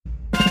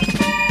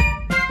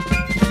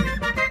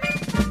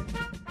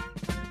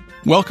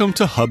Welcome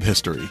to Hub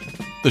History,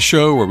 the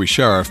show where we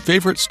share our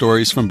favorite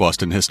stories from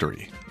Boston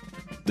history.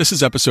 This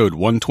is episode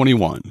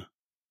 121,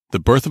 The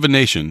Birth of a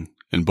Nation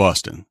in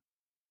Boston.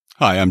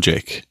 Hi, I'm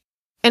Jake.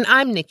 And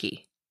I'm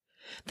Nikki.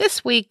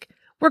 This week,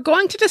 we're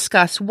going to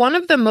discuss one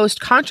of the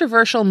most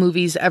controversial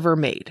movies ever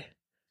made.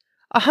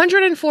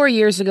 104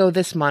 years ago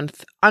this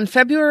month, on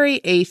February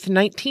 8th,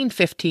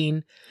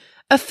 1915,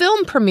 a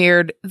film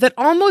premiered that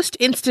almost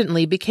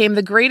instantly became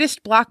the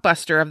greatest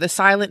blockbuster of the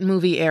silent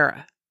movie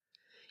era.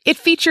 It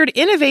featured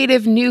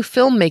innovative new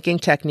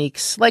filmmaking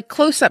techniques like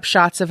close-up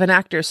shots of an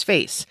actor's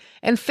face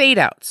and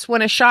fade-outs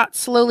when a shot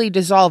slowly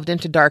dissolved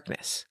into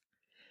darkness.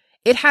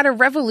 It had a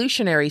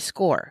revolutionary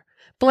score,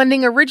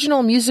 blending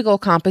original musical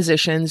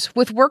compositions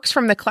with works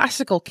from the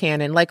classical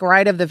canon like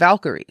Ride of the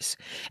Valkyries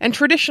and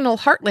traditional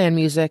Heartland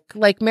music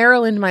like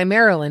Maryland, My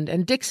Maryland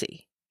and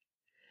Dixie.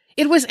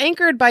 It was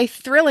anchored by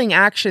thrilling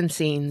action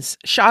scenes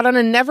shot on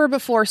a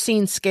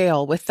never-before-seen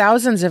scale with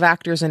thousands of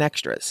actors and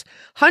extras,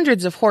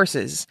 hundreds of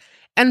horses,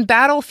 and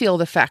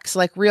battlefield effects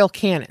like real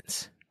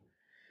cannons.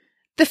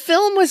 The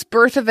film was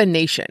Birth of a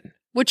Nation,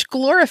 which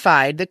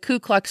glorified the Ku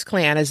Klux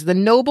Klan as the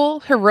noble,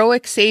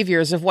 heroic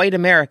saviors of white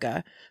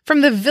America from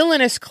the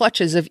villainous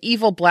clutches of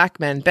evil black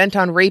men bent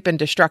on rape and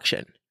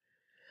destruction.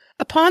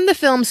 Upon the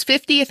film's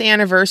 50th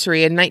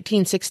anniversary in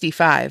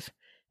 1965,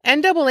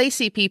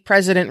 NAACP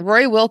President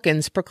Roy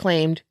Wilkins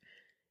proclaimed,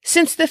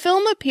 "Since the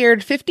film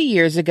appeared 50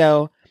 years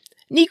ago,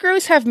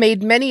 Negroes have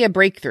made many a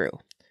breakthrough.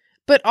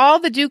 But all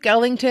the Duke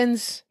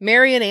Ellingtons,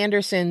 Marian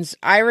Andersons,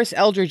 Iris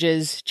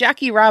Eldridges,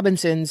 Jackie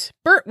Robinsons,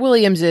 Bert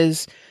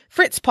Williamses,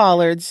 Fritz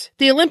Pollards,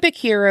 the Olympic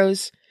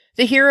heroes,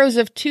 the heroes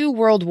of 2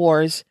 world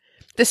wars,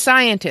 the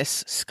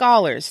scientists,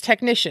 scholars,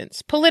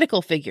 technicians,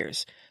 political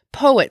figures,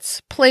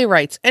 poets,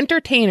 playwrights,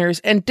 entertainers,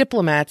 and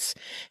diplomats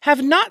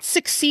have not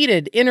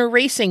succeeded in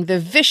erasing the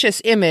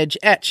vicious image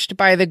etched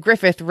by the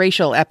Griffith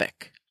racial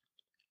epic."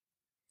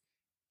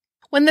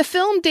 When the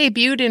film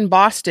debuted in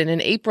Boston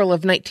in April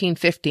of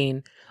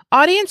 1915,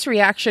 audience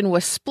reaction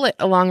was split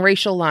along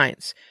racial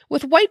lines,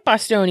 with white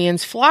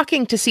Bostonians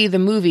flocking to see the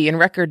movie in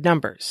record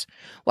numbers,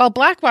 while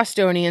black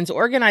Bostonians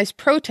organized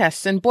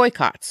protests and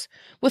boycotts,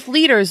 with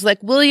leaders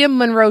like William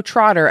Monroe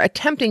Trotter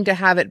attempting to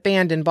have it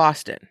banned in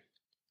Boston.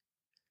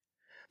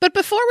 But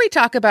before we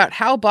talk about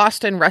how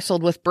Boston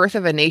wrestled with Birth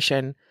of a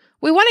Nation,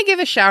 we want to give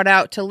a shout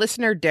out to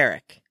listener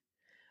Derek.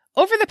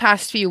 Over the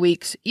past few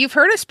weeks, you've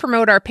heard us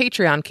promote our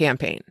Patreon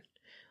campaign.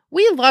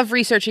 We love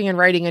researching and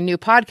writing a new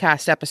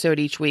podcast episode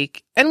each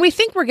week, and we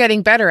think we're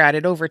getting better at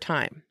it over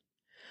time.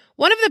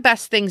 One of the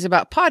best things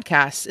about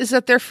podcasts is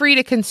that they're free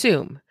to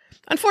consume.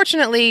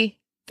 Unfortunately,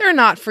 they're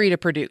not free to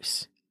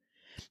produce.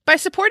 By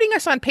supporting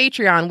us on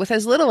Patreon with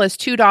as little as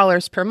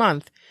 $2 per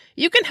month,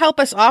 you can help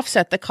us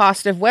offset the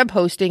cost of web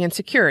hosting and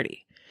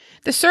security,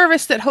 the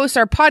service that hosts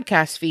our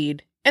podcast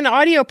feed, and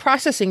audio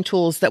processing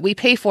tools that we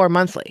pay for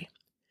monthly.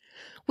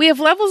 We have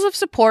levels of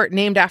support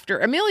named after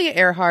Amelia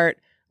Earhart,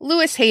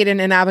 Lewis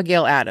Hayden, and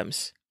Abigail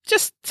Adams,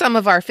 just some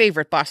of our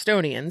favorite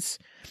Bostonians,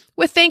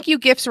 with thank you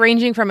gifts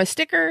ranging from a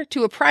sticker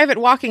to a private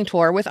walking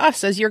tour with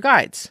us as your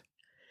guides.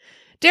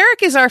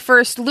 Derek is our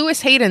first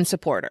Lewis Hayden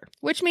supporter,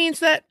 which means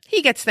that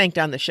he gets thanked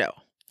on the show.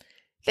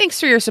 Thanks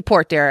for your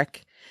support,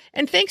 Derek.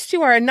 And thanks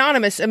to our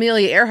anonymous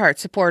Amelia Earhart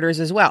supporters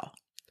as well.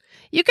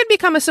 You can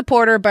become a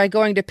supporter by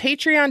going to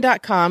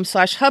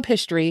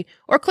patreon.com/hubhistory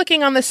or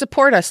clicking on the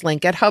support us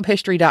link at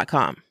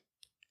hubhistory.com.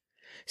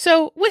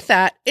 So with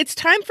that, it's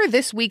time for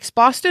this week's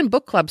Boston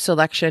Book Club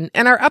selection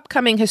and our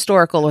upcoming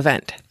historical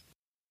event.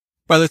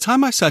 By the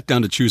time I sat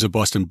down to choose a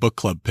Boston Book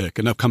Club pick,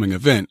 an upcoming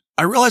event,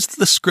 I realized that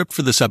the script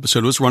for this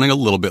episode was running a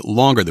little bit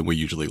longer than we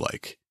usually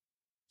like.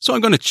 So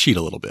I'm going to cheat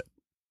a little bit.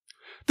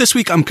 This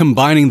week, I'm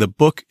combining the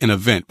book and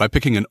event by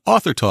picking an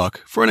author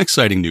talk for an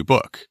exciting new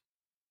book.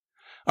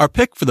 Our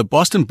pick for the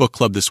Boston Book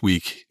Club this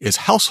week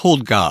is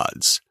Household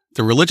Gods,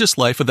 The Religious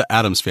Life of the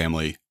Addams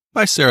Family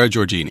by Sarah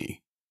Georgini.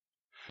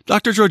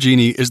 Dr.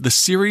 Georgini is the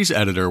series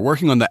editor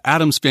working on the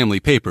Addams Family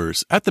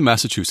papers at the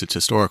Massachusetts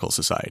Historical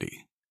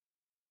Society.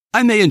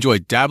 I may enjoy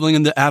dabbling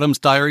in the Addams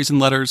diaries and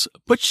letters,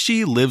 but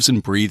she lives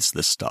and breathes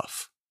this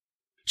stuff.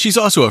 She's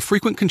also a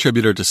frequent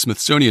contributor to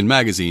Smithsonian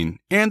Magazine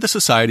and the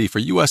Society for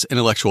U.S.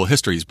 Intellectual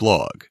History's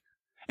blog.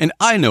 And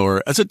I know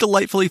her as a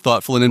delightfully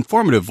thoughtful and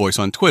informative voice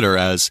on Twitter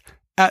as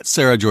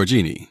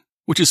 @SarahGeorgini,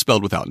 which is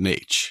spelled without an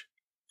H.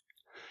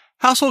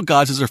 Household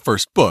Gods is her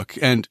first book,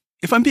 and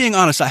if I'm being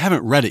honest, I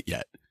haven't read it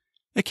yet.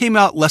 It came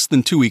out less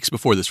than 2 weeks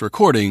before this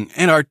recording,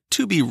 and our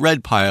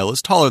to-be-read pile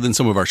is taller than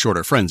some of our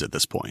shorter friends at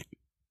this point.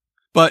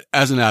 But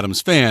as an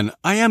Addams fan,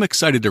 I am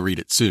excited to read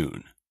it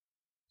soon.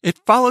 It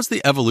follows the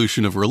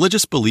evolution of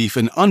religious belief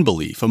and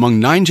unbelief among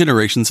 9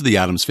 generations of the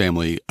Addams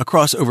family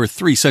across over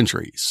 3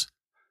 centuries.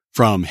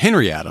 From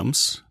Henry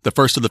Addams, the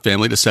first of the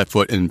family to set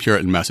foot in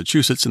Puritan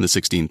Massachusetts in the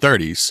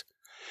 1630s,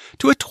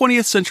 to a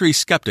 20th century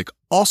skeptic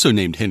also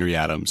named Henry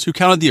Addams, who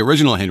counted the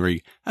original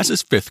Henry as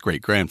his 5th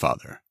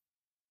great-grandfather.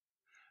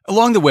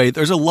 Along the way,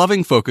 there's a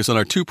loving focus on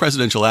our 2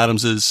 presidential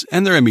Addamses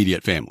and their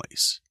immediate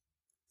families.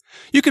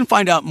 You can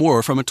find out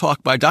more from a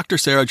talk by Dr.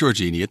 Sarah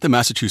Georgini at the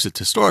Massachusetts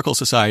Historical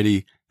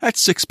Society at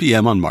 6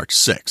 p.m. on March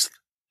 6th.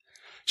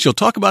 She'll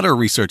talk about her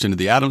research into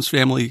the Addams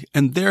family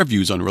and their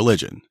views on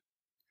religion.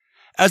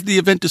 As the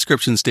event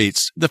description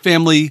states, the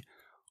family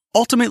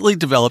ultimately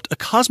developed a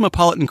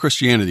cosmopolitan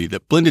Christianity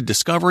that blended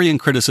discovery and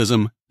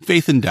criticism,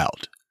 faith and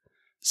doubt.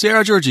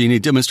 Sarah Georgini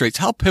demonstrates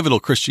how pivotal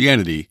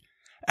Christianity,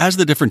 as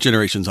the different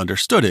generations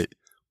understood it,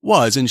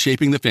 was in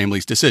shaping the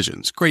family's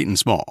decisions, great and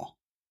small.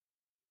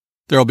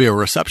 There will be a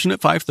reception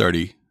at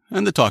 5:30,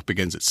 and the talk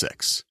begins at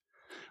 6.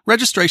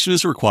 Registration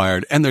is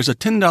required, and there's a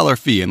 $10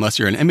 fee unless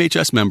you're an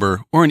MHS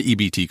member or an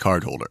EBT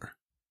cardholder.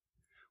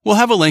 We'll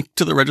have a link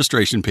to the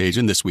registration page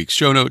in this week's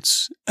show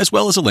notes, as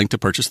well as a link to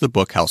purchase the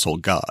book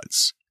Household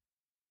Gods.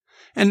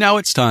 And now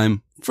it's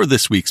time for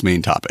this week's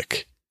main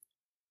topic.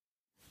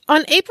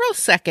 On April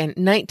 2nd,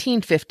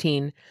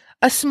 1915,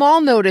 a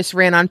small notice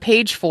ran on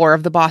page 4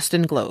 of the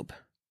Boston Globe.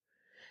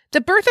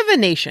 The Birth of a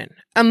Nation,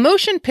 a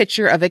motion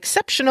picture of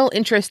exceptional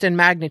interest and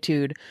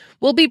magnitude,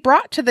 will be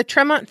brought to the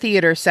Tremont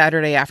Theater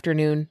Saturday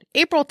afternoon,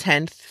 April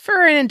 10th,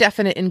 for an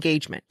indefinite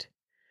engagement.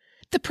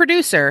 The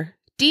producer,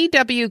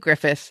 D.W.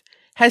 Griffith,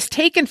 has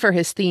taken for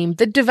his theme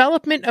the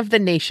development of the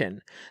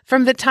nation,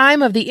 from the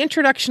time of the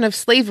introduction of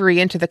slavery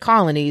into the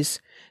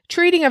colonies,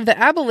 treating of the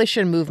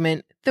abolition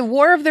movement, the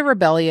War of the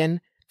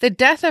Rebellion, the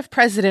death of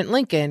President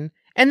Lincoln,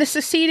 and the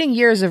succeeding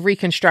years of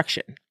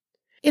Reconstruction.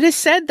 It is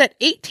said that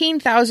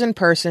 18,000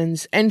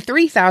 persons and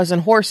 3,000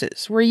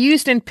 horses were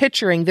used in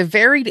picturing the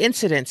varied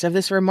incidents of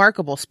this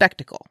remarkable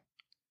spectacle.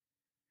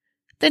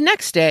 The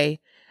next day,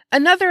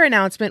 another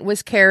announcement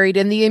was carried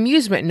in the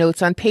amusement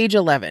notes on page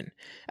 11,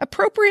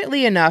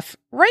 appropriately enough,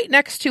 right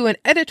next to an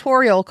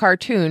editorial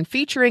cartoon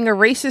featuring a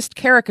racist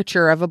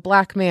caricature of a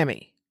black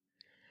mammy.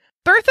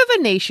 Birth of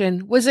a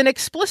Nation was an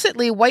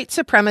explicitly white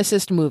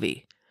supremacist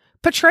movie,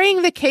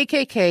 portraying the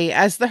KKK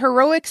as the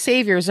heroic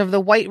saviors of the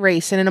white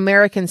race in an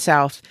American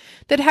South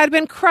that had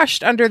been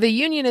crushed under the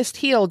Unionist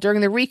heel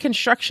during the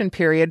Reconstruction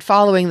period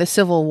following the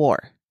Civil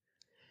War.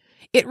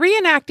 It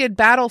reenacted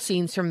battle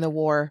scenes from the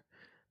war,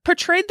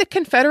 portrayed the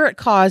Confederate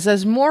cause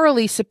as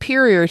morally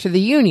superior to the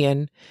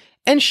Union,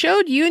 and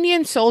showed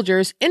Union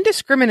soldiers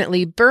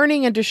indiscriminately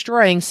burning and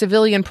destroying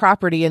civilian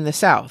property in the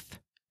South.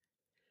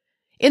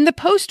 In the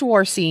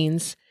post-war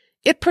scenes,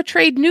 it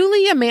portrayed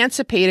newly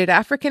emancipated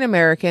African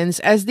Americans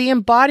as the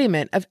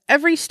embodiment of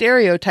every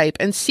stereotype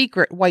and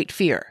secret white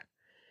fear.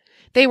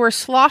 They were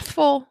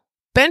slothful,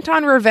 bent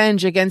on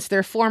revenge against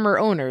their former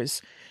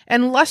owners,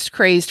 and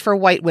lust-crazed for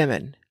white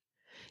women.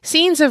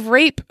 Scenes of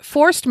rape,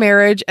 forced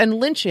marriage, and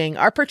lynching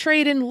are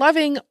portrayed in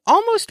loving,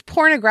 almost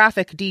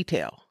pornographic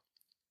detail.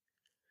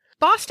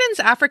 Boston's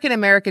African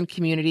American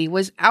community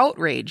was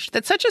outraged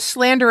that such a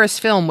slanderous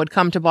film would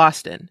come to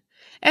Boston,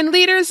 and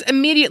leaders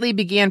immediately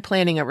began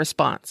planning a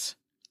response.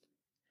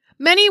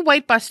 Many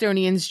white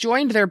Bostonians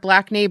joined their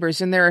black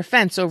neighbors in their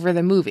offense over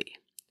the movie.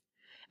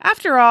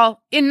 After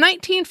all, in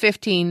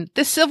 1915,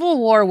 the Civil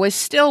War was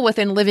still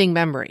within living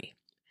memory.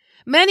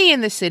 Many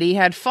in the city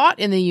had fought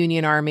in the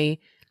Union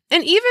Army,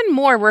 and even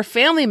more were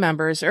family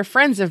members or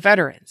friends of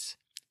veterans.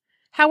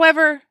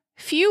 However,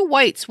 few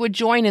whites would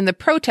join in the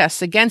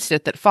protests against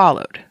it that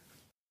followed.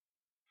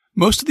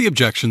 Most of the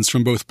objections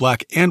from both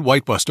black and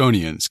white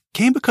Bostonians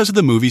came because of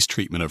the movie's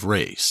treatment of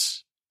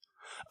race.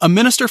 A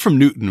minister from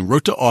Newton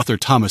wrote to author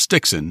Thomas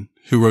Dixon,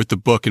 who wrote the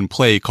book and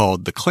play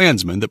called The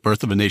Klansman that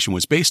Birth of a Nation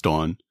was based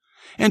on,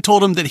 and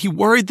told him that he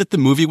worried that the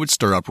movie would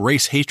stir up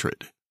race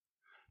hatred.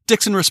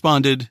 Dixon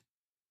responded,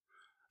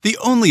 "The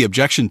only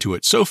objection to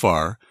it so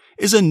far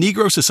is a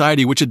Negro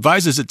society which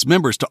advises its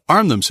members to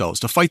arm themselves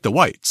to fight the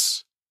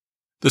whites."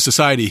 The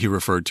society he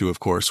referred to, of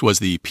course, was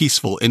the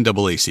peaceful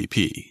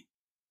NAACP.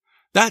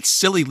 "That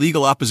silly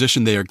legal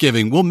opposition they are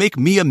giving will make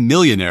me a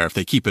millionaire if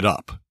they keep it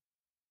up."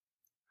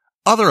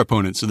 Other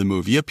opponents of the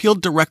movie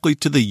appealed directly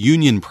to the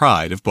Union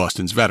pride of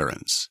Boston's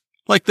veterans,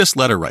 like this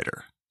letter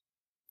writer.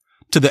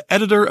 To the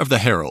editor of the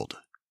Herald,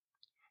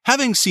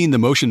 having seen the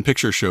motion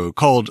picture show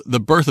called The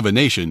Birth of a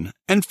Nation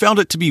and found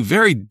it to be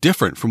very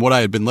different from what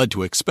I had been led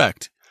to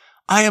expect,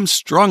 I am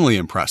strongly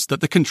impressed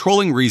that the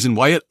controlling reason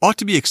why it ought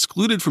to be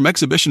excluded from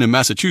exhibition in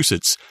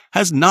Massachusetts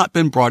has not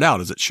been brought out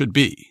as it should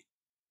be.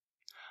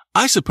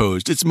 I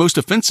supposed its most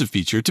offensive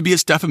feature to be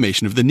its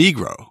defamation of the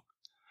Negro.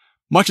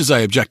 Much as I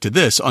object to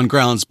this on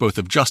grounds both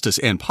of justice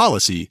and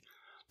policy,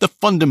 the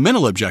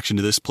fundamental objection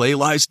to this play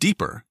lies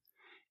deeper.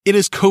 It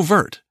is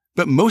covert,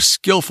 but most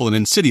skillful and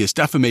insidious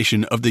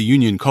defamation of the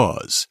Union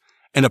cause,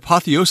 an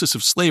apotheosis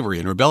of slavery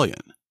and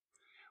rebellion.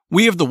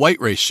 We of the white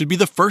race should be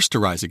the first to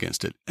rise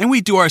against it, and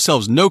we do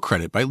ourselves no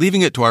credit by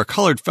leaving it to our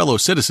colored fellow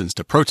citizens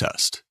to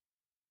protest.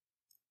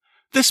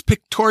 This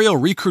pictorial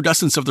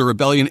recrudescence of the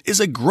rebellion is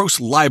a gross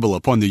libel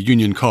upon the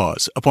Union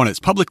cause, upon its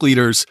public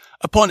leaders,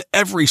 upon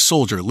every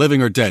soldier living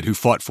or dead who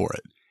fought for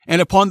it,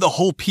 and upon the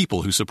whole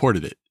people who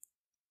supported it.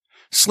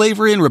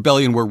 Slavery and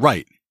rebellion were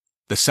right.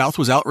 The South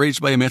was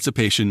outraged by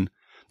emancipation.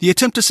 The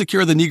attempt to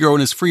secure the Negro and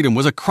his freedom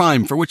was a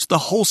crime for which the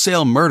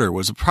wholesale murder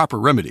was a proper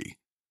remedy.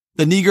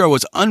 The Negro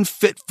was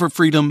unfit for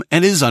freedom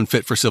and is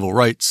unfit for civil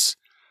rights.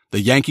 The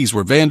Yankees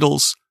were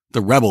vandals,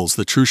 the rebels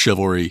the true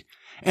chivalry,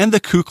 and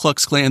the Ku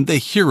Klux Klan the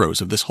heroes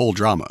of this whole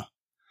drama.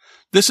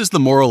 This is the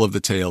moral of the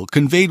tale,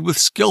 conveyed with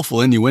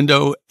skillful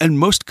innuendo and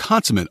most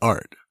consummate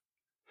art.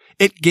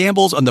 It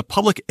gambles on the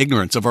public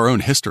ignorance of our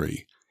own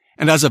history,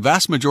 and as a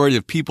vast majority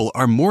of people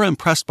are more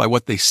impressed by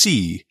what they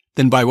see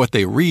than by what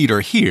they read or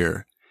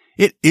hear,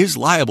 it is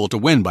liable to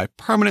win by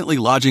permanently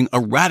lodging a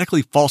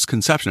radically false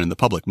conception in the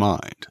public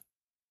mind.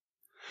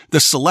 The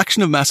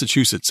selection of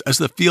Massachusetts as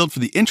the field for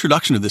the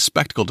introduction of this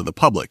spectacle to the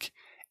public,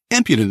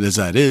 impudent as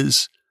that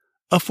is,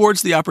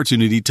 affords the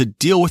opportunity to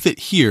deal with it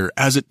here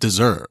as it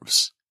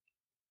deserves.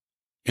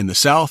 In the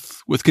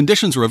South, with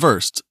conditions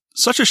reversed,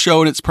 such a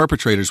show and its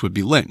perpetrators would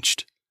be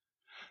lynched.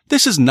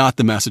 This is not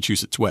the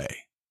Massachusetts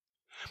way.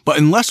 But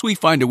unless we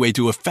find a way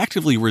to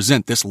effectively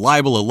resent this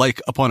libel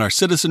alike upon our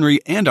citizenry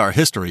and our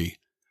history,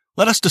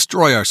 let us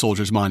destroy our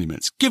soldiers'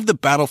 monuments, give the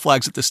battle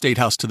flags at the State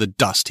House to the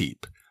dust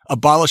heap,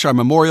 abolish our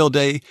Memorial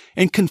Day,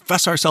 and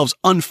confess ourselves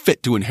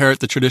unfit to inherit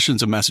the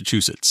traditions of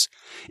Massachusetts,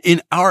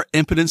 in our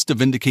impotence to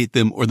vindicate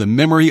them or the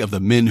memory of the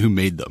men who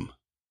made them.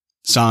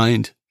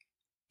 Signed,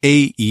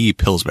 A. E.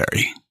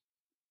 Pillsbury.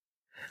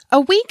 A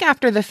week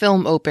after the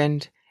film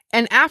opened,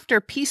 and after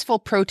peaceful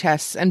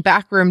protests and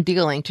backroom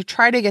dealing to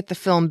try to get the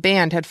film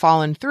banned had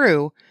fallen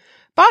through,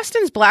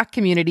 Boston's Black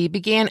community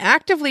began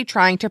actively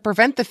trying to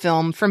prevent the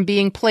film from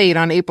being played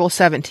on April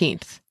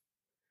 17th.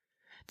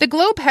 The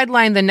Globe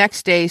headline the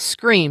next day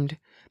screamed,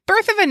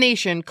 "Birth of a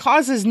Nation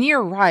causes near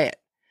riot.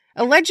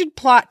 Alleged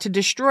plot to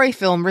destroy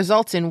film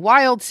results in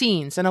wild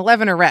scenes and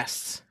 11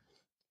 arrests."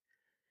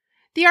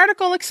 The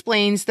article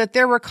explains that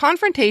there were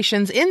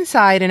confrontations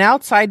inside and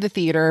outside the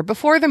theater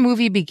before the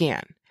movie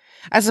began,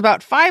 as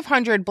about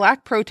 500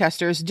 Black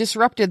protesters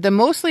disrupted the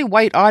mostly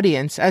white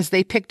audience as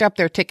they picked up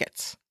their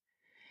tickets.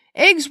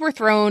 Eggs were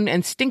thrown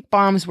and stink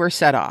bombs were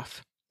set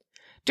off.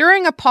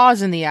 During a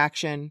pause in the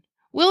action,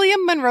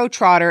 William Monroe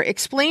Trotter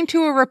explained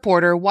to a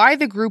reporter why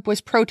the group was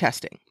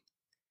protesting.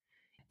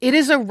 "It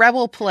is a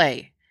rebel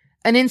play,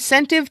 an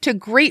incentive to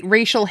great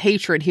racial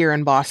hatred here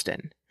in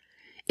Boston.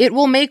 It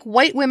will make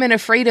white women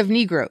afraid of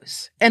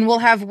Negroes, and will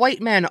have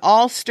white men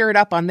all stirred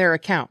up on their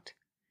account.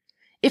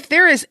 If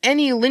there is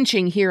any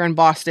lynching here in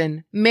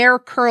Boston, Mayor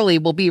Curley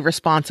will be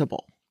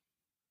responsible."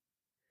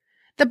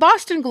 The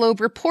Boston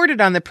Globe reported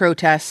on the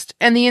protest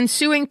and the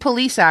ensuing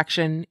police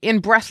action in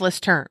breathless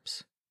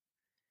terms.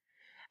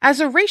 As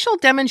a racial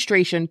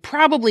demonstration,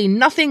 probably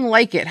nothing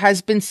like it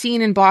has been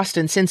seen in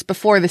Boston since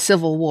before the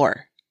Civil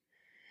War.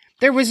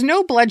 There was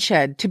no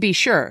bloodshed, to be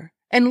sure,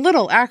 and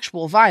little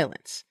actual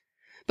violence.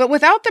 But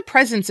without the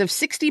presence of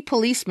 60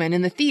 policemen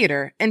in the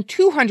theater and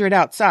 200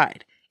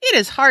 outside, it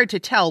is hard to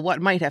tell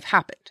what might have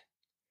happened.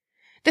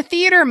 The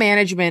theater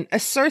management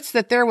asserts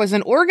that there was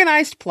an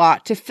organized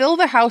plot to fill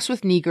the house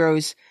with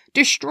Negroes,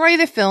 destroy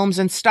the films,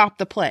 and stop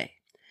the play,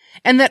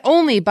 and that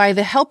only by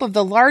the help of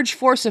the large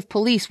force of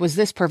police was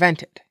this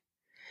prevented.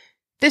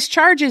 This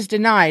charge is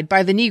denied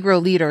by the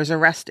Negro leaders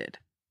arrested.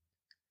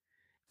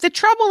 The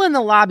trouble in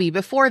the lobby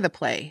before the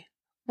play,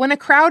 when a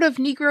crowd of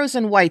Negroes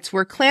and whites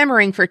were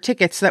clamoring for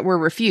tickets that were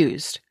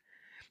refused,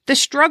 the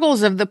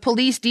struggles of the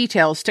police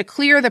details to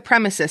clear the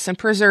premises and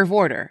preserve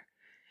order,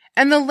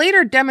 and the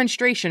later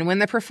demonstration when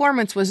the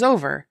performance was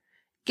over,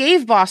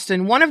 gave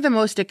Boston one of the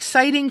most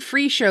exciting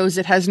free shows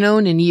it has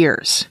known in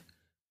years.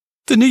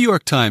 The New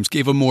York Times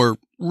gave a more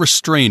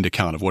restrained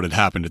account of what had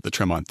happened at the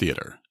Tremont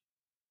Theater.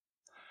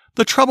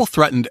 The trouble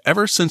threatened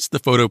ever since the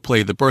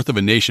photoplay The Birth of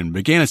a Nation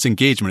began its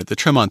engagement at the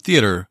Tremont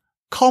Theater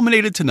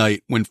culminated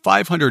tonight when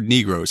 500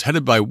 Negroes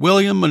headed by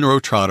William Monroe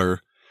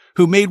Trotter,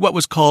 who made what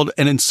was called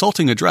an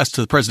insulting address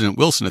to President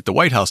Wilson at the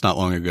White House not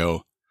long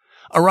ago,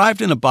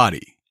 arrived in a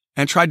body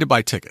and tried to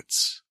buy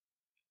tickets.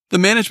 The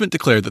management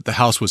declared that the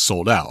house was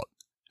sold out,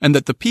 and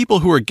that the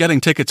people who were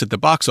getting tickets at the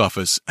box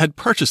office had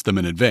purchased them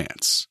in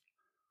advance.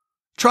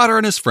 Trotter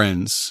and his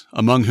friends,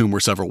 among whom were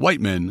several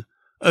white men,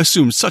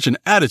 assumed such an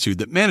attitude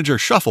that Manager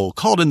Shuffle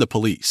called in the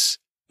police,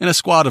 and a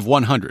squad of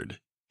 100,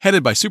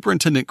 headed by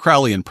Superintendent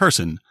Crowley in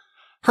person,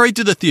 hurried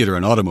to the theater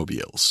in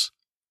automobiles.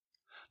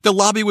 The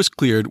lobby was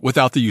cleared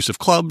without the use of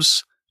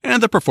clubs,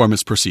 and the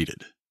performance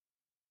proceeded.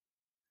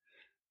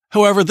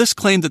 However, this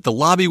claim that the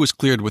lobby was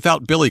cleared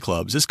without billy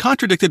clubs is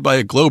contradicted by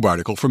a Globe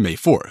article from May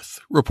 4th,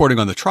 reporting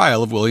on the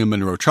trial of William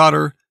Monroe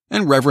Trotter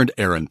and Reverend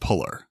Aaron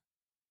Puller.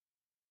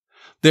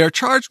 They are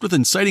charged with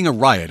inciting a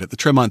riot at the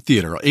Tremont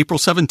Theater on April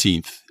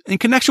 17th in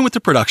connection with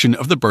the production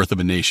of The Birth of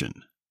a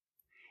Nation.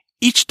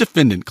 Each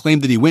defendant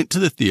claimed that he went to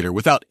the theater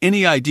without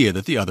any idea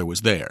that the other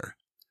was there.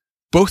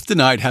 Both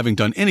denied having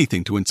done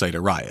anything to incite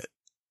a riot.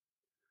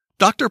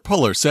 Dr.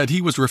 Puller said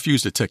he was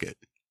refused a ticket.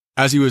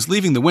 As he was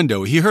leaving the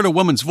window, he heard a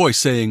woman's voice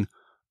saying,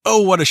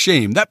 "Oh, what a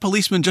shame, that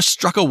policeman just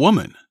struck a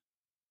woman."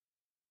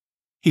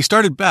 He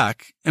started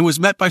back and was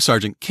met by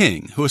Sergeant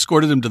King, who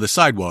escorted him to the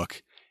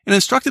sidewalk and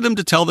instructed him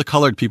to tell the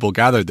colored people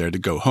gathered there to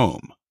go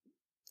home.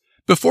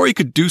 Before he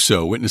could do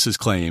so, witnesses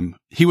claim,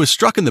 he was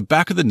struck in the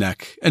back of the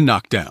neck and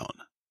knocked down.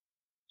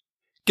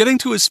 Getting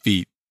to his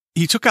feet,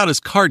 he took out his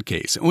card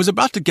case and was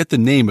about to get the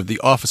name of the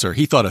officer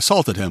he thought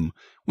assaulted him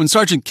when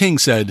Sergeant King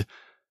said,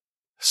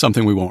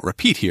 something we won't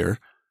repeat here,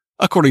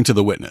 according to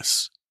the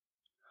witness.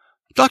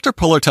 Dr.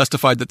 Puller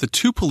testified that the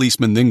two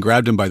policemen then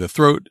grabbed him by the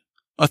throat,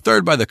 a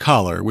third by the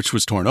collar, which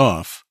was torn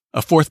off,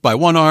 a fourth by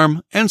one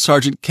arm, and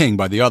Sergeant King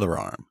by the other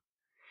arm.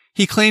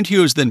 He claimed he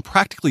was then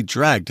practically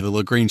dragged to the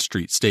LaGrange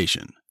Street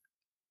station.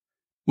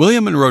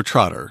 William Monroe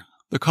Trotter,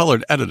 the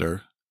colored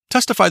editor,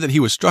 testified that he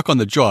was struck on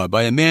the jaw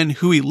by a man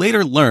who he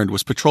later learned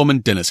was Patrolman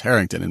Dennis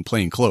Harrington in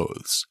plain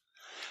clothes.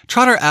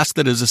 Trotter asked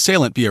that his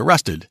assailant be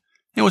arrested,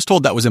 and was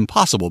told that was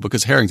impossible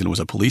because Harrington was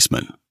a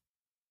policeman.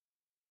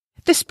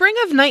 The spring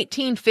of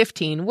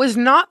 1915 was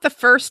not the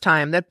first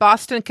time that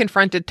Boston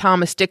confronted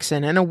Thomas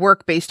Dixon in a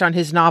work based on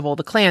his novel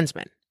The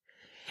Klansman.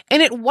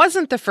 And it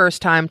wasn't the first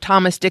time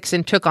Thomas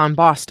Dixon took on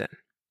Boston.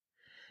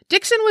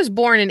 Dixon was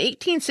born in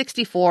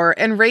 1864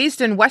 and raised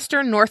in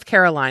western North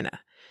Carolina,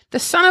 the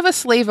son of a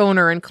slave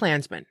owner and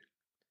Klansman.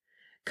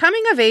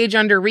 Coming of age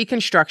under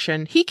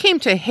Reconstruction, he came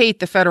to hate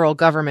the federal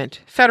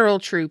government, federal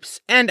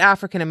troops, and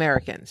African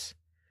Americans.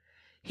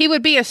 He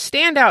would be a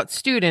standout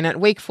student at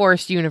Wake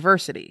Forest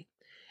University,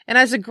 and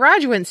as a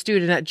graduate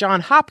student at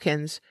Johns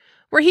Hopkins,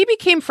 where he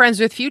became friends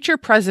with future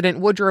President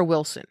Woodrow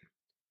Wilson.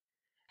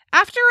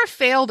 After a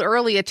failed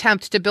early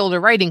attempt to build a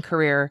writing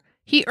career,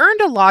 he earned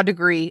a law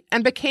degree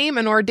and became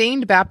an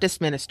ordained Baptist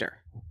minister.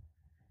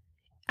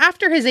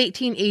 After his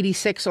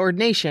 1886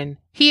 ordination,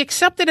 he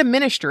accepted a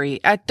ministry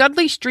at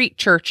Dudley Street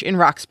Church in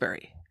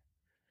Roxbury.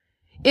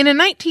 In a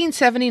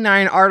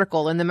 1979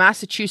 article in the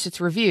Massachusetts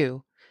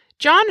Review,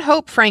 John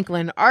Hope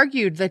Franklin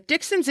argued that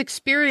Dixon's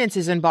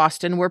experiences in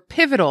Boston were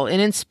pivotal in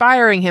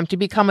inspiring him to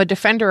become a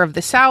defender of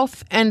the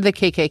South and the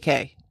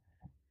KKK.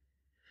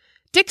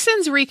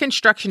 Dixon's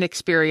Reconstruction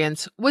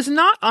experience was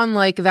not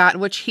unlike that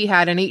which he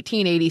had in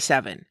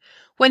 1887,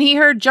 when he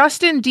heard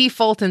Justin D.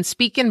 Fulton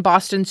speak in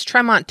Boston's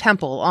Tremont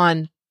Temple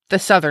on the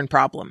Southern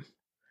Problem.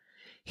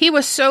 He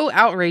was so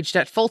outraged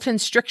at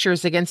Fulton's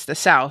strictures against the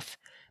South,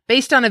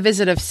 based on a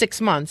visit of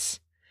 6 months,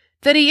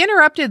 that he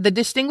interrupted the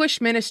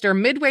distinguished minister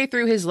midway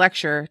through his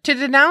lecture to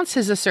denounce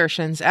his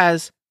assertions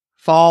as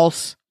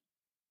false,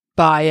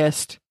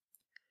 biased.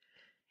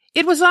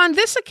 It was on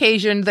this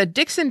occasion that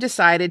Dixon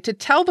decided to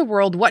tell the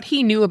world what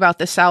he knew about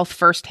the South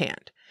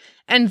firsthand,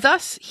 and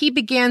thus he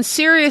began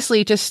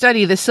seriously to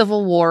study the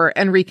Civil War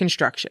and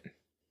Reconstruction.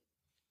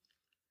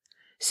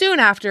 Soon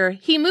after,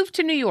 he moved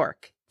to New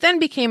York, then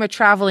became a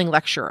traveling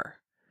lecturer.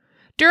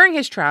 During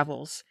his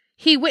travels,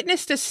 he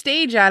witnessed a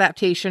stage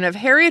adaptation of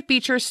Harriet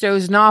Beecher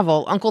Stowe's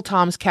novel Uncle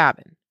Tom's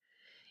Cabin.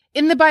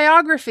 In the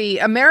biography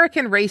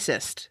American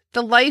Racist,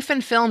 The Life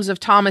and Films of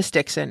Thomas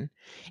Dixon,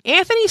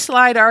 Anthony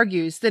Slide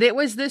argues that it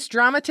was this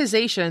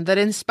dramatization that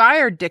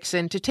inspired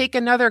Dixon to take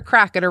another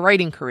crack at a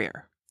writing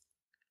career.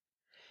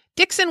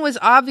 Dixon was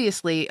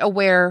obviously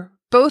aware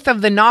both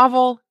of the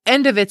novel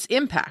and of its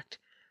impact,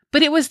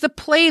 but it was the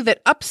play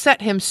that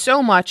upset him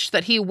so much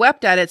that he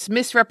wept at its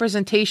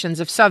misrepresentations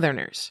of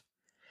Southerners.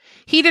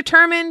 He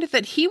determined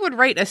that he would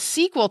write a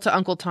sequel to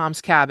Uncle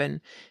Tom's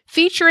Cabin,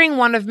 featuring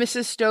one of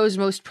Mrs. Stowe's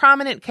most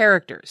prominent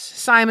characters,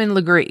 Simon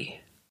Legree.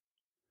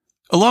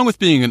 Along with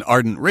being an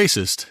ardent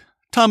racist,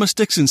 Thomas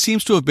Dixon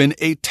seems to have been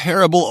a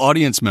terrible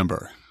audience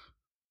member.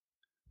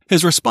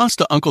 His response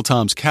to Uncle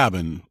Tom's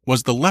Cabin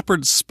was The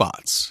Leopard's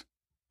Spots,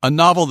 a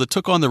novel that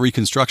took on the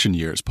Reconstruction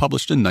years,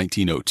 published in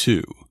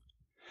 1902.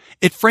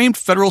 It framed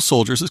federal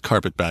soldiers as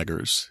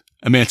carpetbaggers,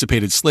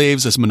 emancipated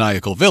slaves as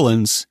maniacal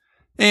villains,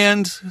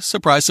 and,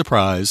 surprise,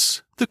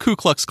 surprise, the Ku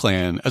Klux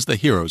Klan as the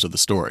heroes of the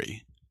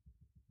story.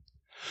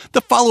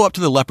 The follow-up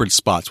to The Leopard's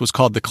Spots was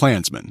called The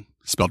Klansman,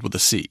 spelled with a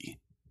C.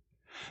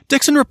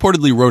 Dixon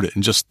reportedly wrote it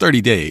in just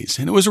 30 days,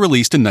 and it was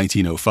released in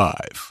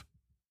 1905.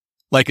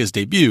 Like his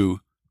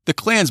debut, The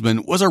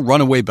Klansman was a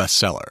runaway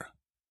bestseller.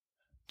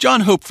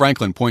 John Hope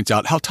Franklin points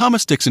out how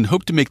Thomas Dixon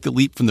hoped to make the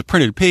leap from the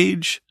printed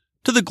page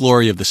to the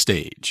glory of the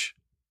stage.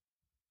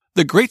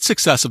 The great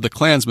success of The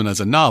Klansman as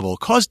a novel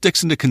caused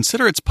Dixon to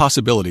consider its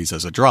possibilities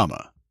as a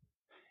drama.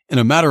 In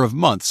a matter of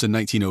months in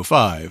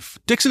 1905,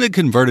 Dixon had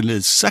converted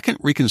his second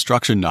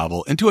Reconstruction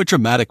novel into a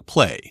dramatic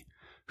play,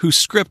 whose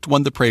script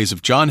won the praise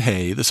of John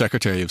Hay, the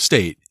Secretary of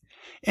State,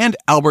 and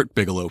Albert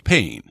Bigelow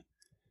Paine,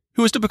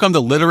 who was to become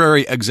the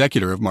literary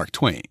executor of Mark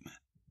Twain.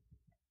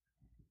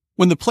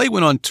 When the play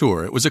went on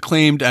tour, it was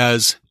acclaimed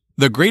as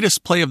the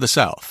greatest play of the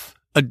South,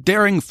 a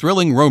daring,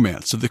 thrilling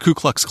romance of the Ku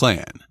Klux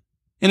Klan,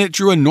 and it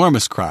drew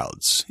enormous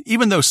crowds,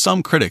 even though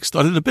some critics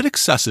thought it a bit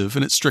excessive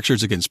in its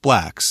strictures against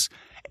blacks,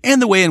 and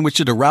the way in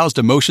which it aroused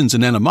emotions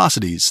and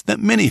animosities that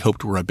many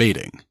hoped were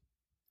abating.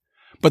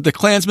 But The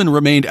Klansman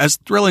remained as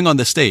thrilling on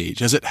the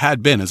stage as it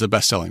had been as a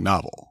best-selling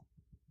novel.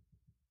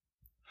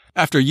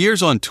 After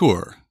years on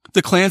tour,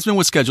 The Klansman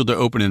was scheduled to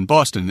open in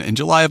Boston in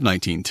July of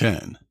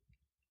 1910.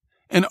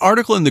 An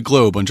article in the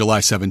Globe on July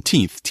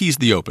 17th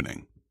teased the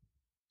opening.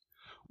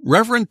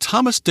 Reverend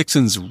Thomas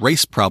Dixon's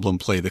race problem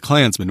play The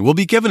Klansman will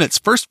be given its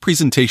first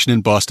presentation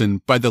in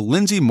Boston by the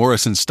Lindsay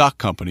Morrison Stock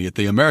Company at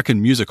the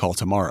American Music Hall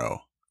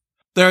tomorrow.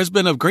 There has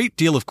been a great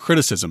deal of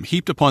criticism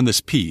heaped upon this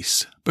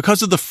piece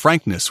because of the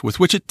frankness with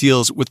which it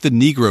deals with the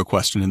Negro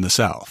question in the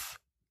South.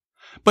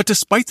 But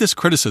despite this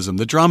criticism,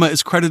 the drama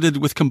is credited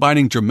with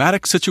combining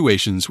dramatic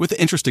situations with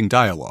interesting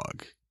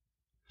dialogue.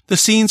 The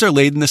scenes are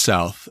laid in the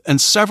South,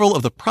 and several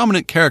of the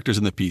prominent characters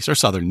in the piece are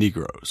Southern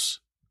Negroes.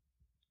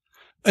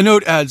 A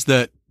note adds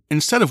that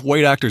instead of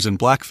white actors in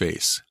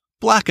blackface,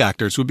 black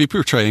actors would be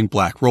portraying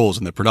black roles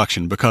in the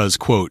production because,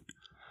 quote,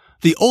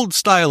 the old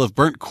style of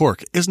burnt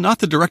cork is not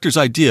the director's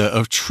idea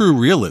of true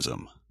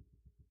realism.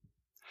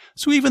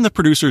 So even the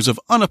producers of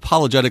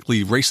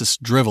unapologetically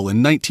racist drivel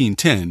in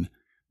 1910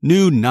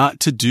 knew not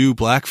to do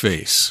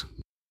blackface.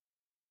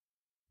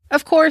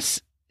 Of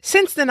course,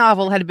 since the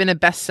novel had been a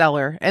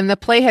bestseller and the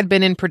play had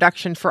been in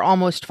production for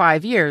almost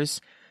 5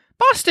 years,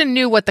 Boston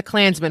knew what the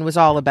Klansman was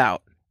all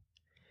about.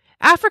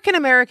 African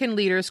American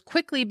leaders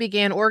quickly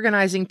began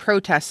organizing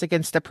protests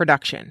against the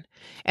production,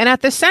 and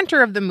at the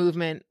center of the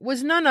movement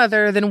was none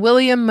other than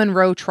William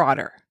Monroe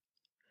Trotter.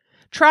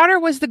 Trotter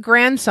was the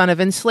grandson of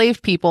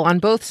enslaved people on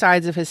both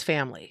sides of his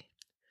family.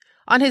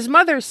 On his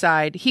mother's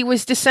side, he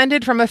was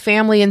descended from a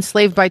family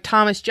enslaved by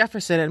Thomas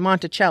Jefferson at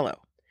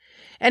Monticello,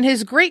 and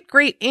his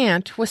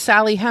great-great-aunt was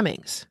Sally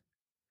Hemings.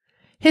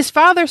 His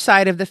father's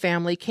side of the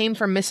family came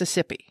from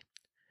Mississippi.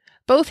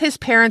 Both his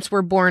parents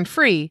were born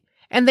free,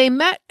 and they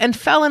met and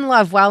fell in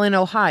love while in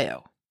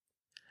Ohio.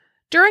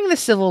 During the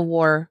Civil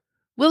War,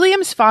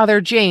 William's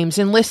father, James,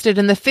 enlisted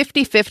in the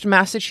 55th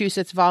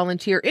Massachusetts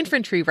Volunteer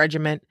Infantry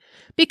Regiment,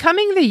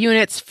 becoming the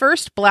unit's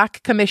first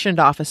black commissioned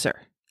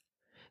officer.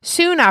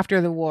 Soon after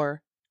the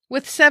war,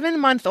 with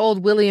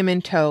 7-month-old William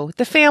in tow,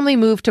 the family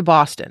moved to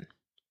Boston.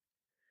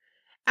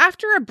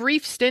 After a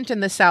brief stint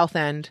in the South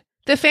End,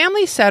 the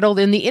family settled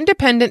in the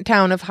independent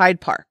town of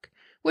Hyde Park,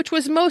 which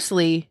was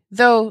mostly,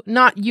 though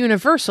not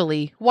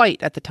universally,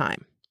 white at the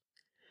time.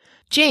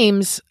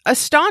 James, a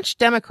staunch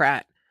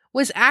Democrat,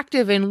 was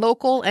active in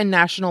local and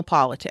national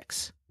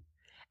politics.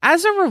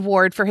 As a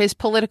reward for his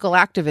political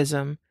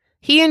activism,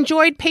 he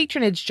enjoyed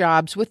patronage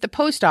jobs with the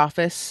post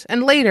office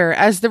and later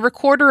as the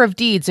recorder of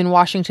deeds in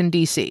Washington,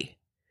 D.C.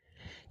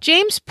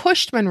 James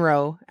pushed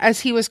Monroe,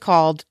 as he was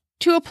called,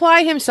 to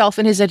apply himself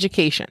in his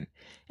education,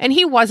 and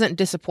he wasn't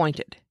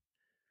disappointed.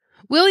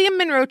 William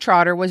Monroe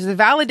Trotter was the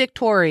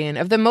valedictorian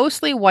of the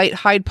mostly white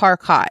Hyde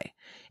Park High,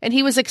 and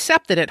he was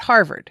accepted at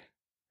Harvard.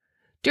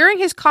 During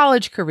his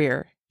college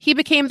career, he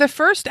became the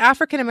first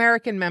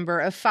African-American member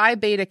of Phi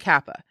Beta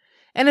Kappa,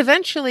 and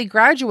eventually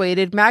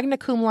graduated magna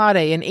cum laude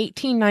in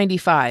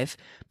 1895,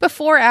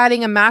 before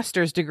adding a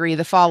master's degree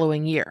the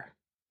following year.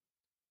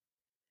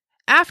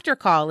 After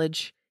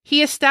college,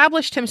 he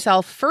established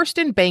himself first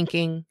in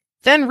banking,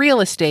 then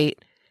real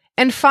estate,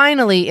 and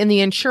finally in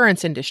the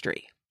insurance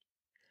industry.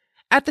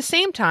 At the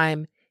same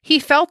time, he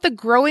felt the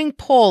growing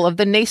pull of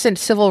the nascent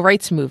civil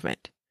rights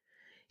movement.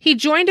 He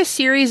joined a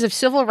series of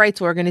civil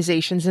rights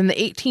organizations in the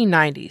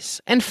 1890s,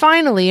 and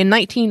finally, in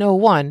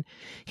 1901,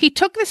 he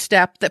took the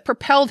step that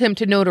propelled him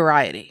to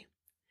notoriety.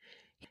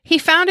 He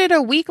founded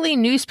a weekly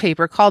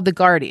newspaper called The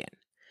Guardian,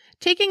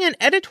 taking an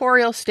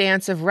editorial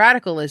stance of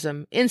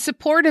radicalism in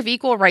support of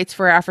equal rights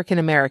for African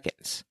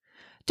Americans.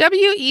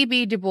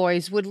 W.E.B. Du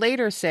Bois would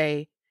later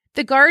say,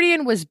 "The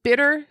Guardian was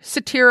bitter,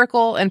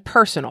 satirical, and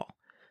personal,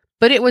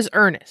 but it was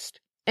earnest,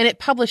 and it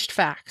published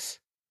facts.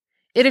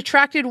 It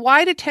attracted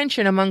wide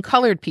attention among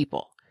colored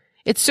people.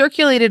 It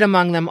circulated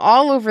among them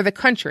all over the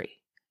country.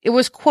 It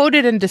was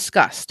quoted and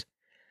discussed.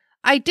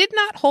 I did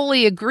not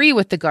wholly agree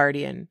with The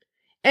Guardian,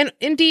 and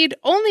indeed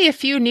only a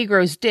few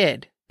Negroes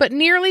did, but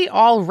nearly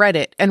all read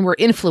it and were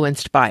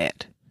influenced by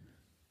it."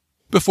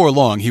 Before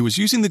long, he was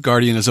using The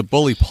Guardian as a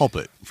bully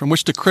pulpit from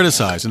which to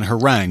criticize and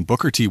harangue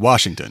Booker T.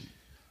 Washington,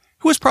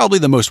 who was probably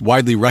the most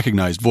widely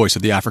recognized voice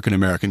of the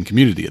African-American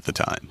community at the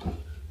time.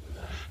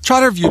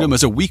 Trotter viewed him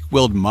as a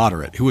weak-willed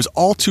moderate who was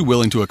all too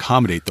willing to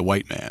accommodate the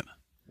white man.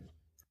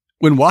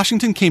 When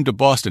Washington came to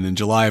Boston in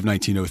July of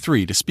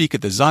 1903 to speak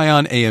at the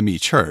Zion AME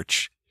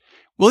Church,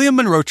 William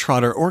Monroe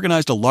Trotter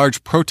organized a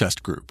large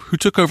protest group who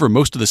took over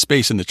most of the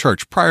space in the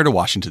church prior to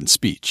Washington's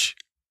speech.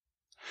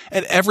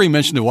 At every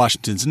mention of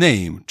Washington's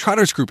name,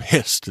 Trotter's group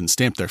hissed and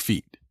stamped their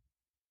feet.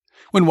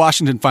 When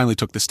Washington finally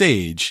took the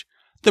stage,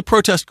 the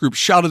protest group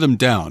shouted him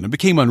down and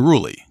became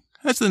unruly,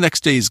 as the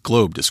next day's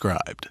Globe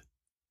described.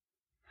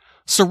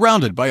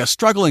 Surrounded by a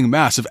struggling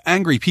mass of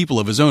angry people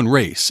of his own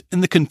race,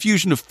 in the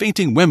confusion of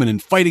fainting women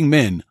and fighting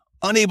men,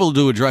 unable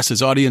to address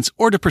his audience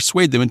or to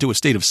persuade them into a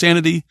state of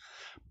sanity,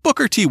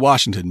 Booker T.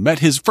 Washington met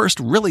his first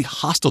really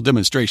hostile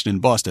demonstration in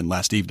Boston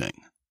last evening.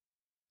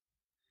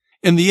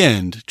 In the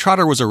end,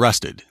 Trotter was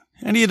arrested,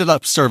 and he ended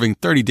up serving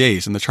 30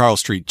 days in the Charles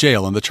Street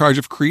Jail on the charge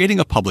of creating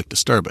a public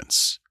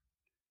disturbance.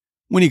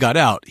 When he got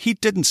out, he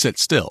didn't sit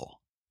still.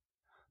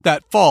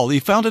 That fall, he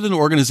founded an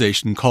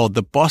organization called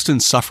the Boston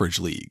Suffrage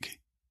League.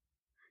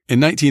 In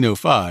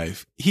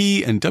 1905,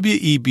 he and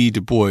W.E.B.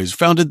 Du Bois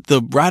founded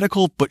the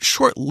radical but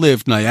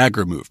short-lived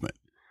Niagara Movement,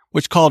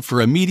 which called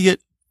for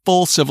immediate,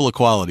 full civil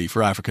equality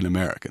for African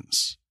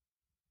Americans.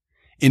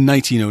 In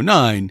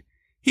 1909,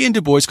 he and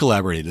Du Bois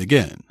collaborated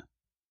again.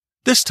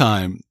 This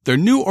time, their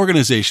new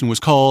organization was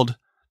called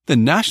the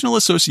National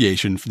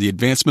Association for the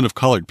Advancement of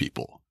Colored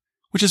People,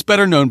 which is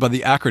better known by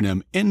the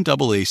acronym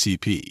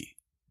NAACP.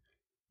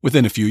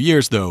 Within a few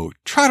years, though,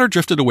 Trotter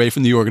drifted away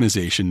from the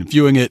organization,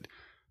 viewing it,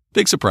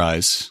 big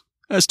surprise,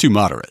 as too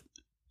moderate.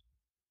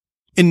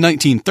 In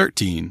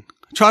 1913,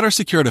 Trotter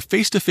secured a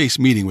face-to-face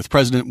meeting with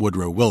President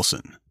Woodrow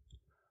Wilson.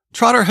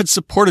 Trotter had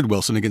supported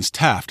Wilson against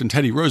Taft and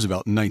Teddy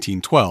Roosevelt in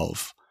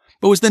 1912,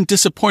 but was then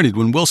disappointed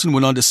when Wilson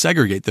went on to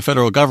segregate the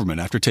federal government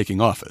after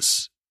taking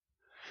office.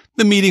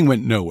 The meeting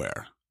went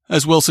nowhere,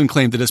 as Wilson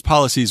claimed that his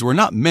policies were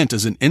not meant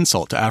as an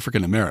insult to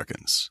African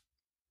Americans.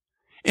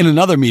 In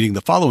another meeting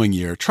the following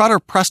year, Trotter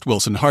pressed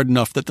Wilson hard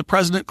enough that the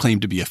president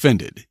claimed to be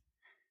offended.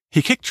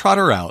 He kicked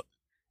Trotter out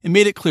and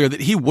made it clear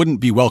that he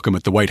wouldn't be welcome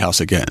at the White House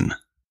again.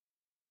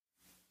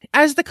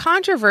 As the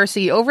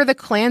controversy over the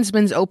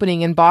Klansman's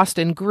opening in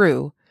Boston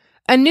grew,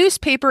 a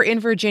newspaper in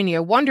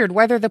Virginia wondered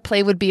whether the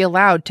play would be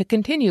allowed to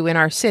continue in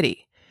our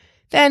city,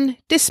 then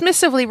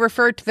dismissively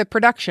referred to the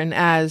production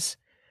as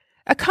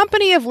a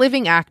company of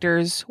living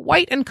actors,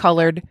 white and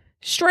colored,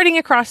 striding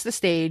across the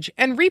stage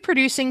and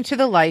reproducing to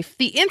the life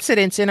the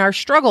incidents in our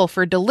struggle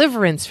for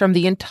deliverance from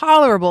the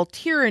intolerable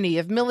tyranny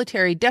of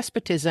military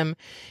despotism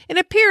in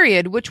a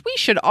period which we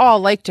should all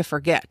like to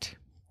forget.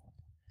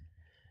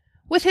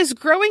 With his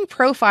growing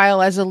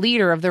profile as a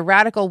leader of the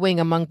radical wing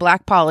among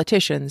black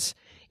politicians,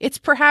 it's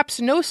perhaps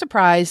no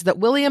surprise that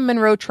William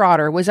Monroe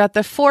Trotter was at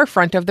the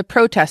forefront of the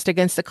protest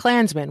against the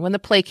Klansmen when the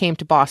play came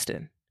to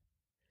Boston.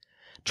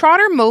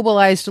 Trotter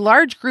mobilized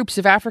large groups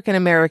of African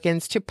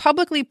Americans to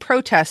publicly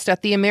protest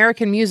at the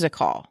American Music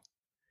Hall.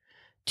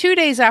 2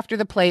 days after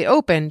the play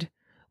opened,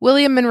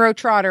 William Monroe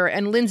Trotter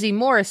and Lindsay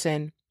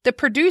Morrison, the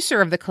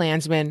producer of the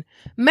Klansmen,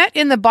 met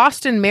in the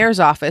Boston mayor's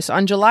office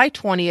on July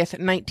 20th,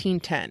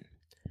 1910.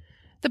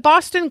 The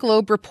Boston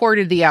Globe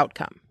reported the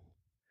outcome.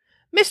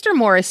 Mr.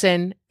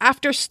 Morrison,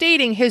 after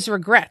stating his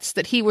regrets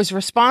that he was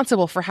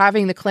responsible for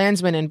having the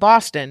Klansmen in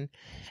Boston,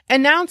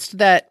 announced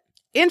that,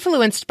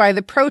 influenced by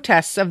the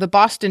protests of the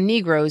Boston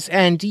Negroes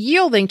and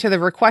yielding to the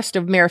request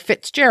of Mayor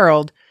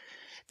Fitzgerald,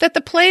 that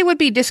the play would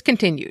be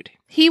discontinued.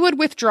 He would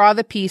withdraw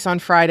the piece on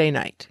Friday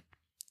night.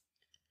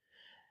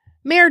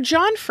 Mayor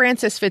John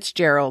Francis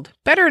Fitzgerald,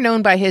 better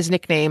known by his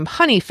nickname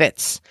Honey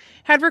Fitz,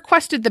 had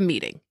requested the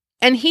meeting,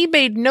 and he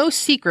made no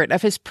secret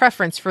of his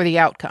preference for the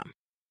outcome.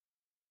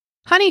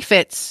 Honey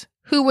Fitz,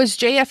 who was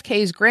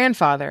JFK's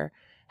grandfather,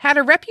 had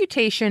a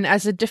reputation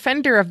as a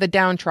defender of the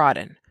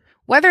downtrodden,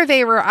 whether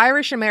they were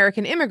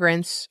Irish-American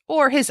immigrants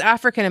or his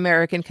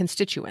African-American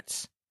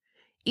constituents.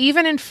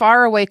 Even in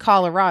faraway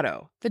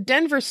Colorado, the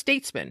Denver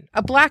Statesman,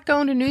 a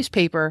black-owned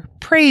newspaper,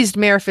 praised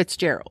Mayor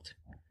Fitzgerald.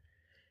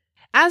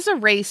 As a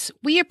race,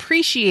 we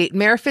appreciate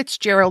Mayor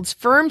Fitzgerald's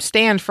firm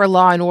stand for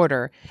law and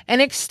order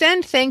and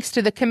extend thanks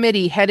to the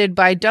committee headed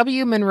by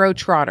W. Monroe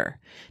Trotter,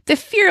 the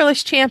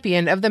fearless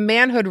champion of the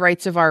manhood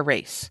rights of our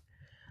race.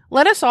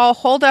 Let us all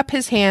hold up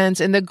his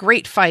hands in the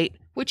great fight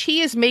which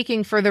he is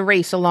making for the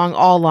race along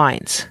all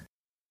lines.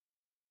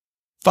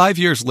 5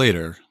 years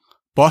later,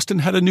 Boston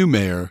had a new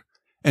mayor,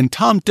 and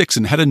Tom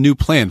Dixon had a new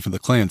plan for the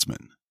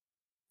Klansmen.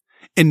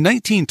 In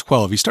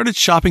 1912, he started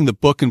shopping the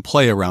book and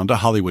play around to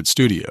Hollywood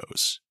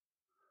studios.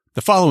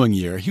 The following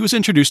year, he was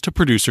introduced to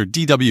producer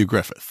D.W.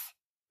 Griffith.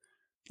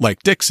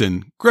 Like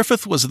Dixon,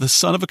 Griffith was the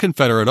son of a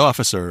Confederate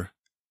officer,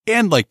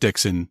 and like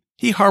Dixon,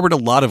 he harbored a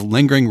lot of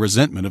lingering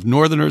resentment of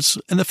Northerners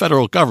and the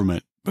federal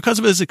government because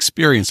of his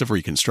experience of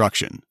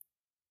Reconstruction.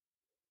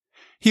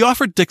 He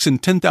offered Dixon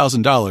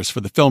 $10,000 for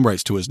the film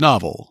rights to his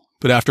novel,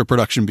 but after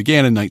production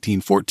began in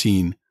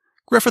 1914,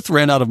 Griffith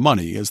ran out of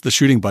money as the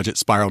shooting budget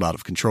spiraled out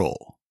of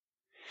control.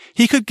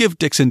 He could give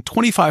Dixon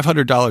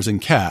 $2,500 in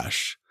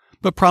cash,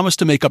 but promised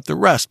to make up the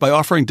rest by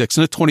offering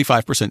Dixon a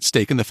 25%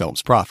 stake in the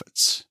film's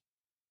profits.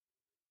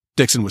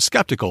 Dixon was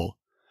skeptical,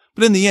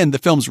 but in the end, the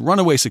film's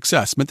runaway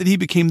success meant that he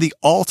became the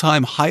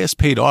all-time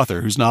highest-paid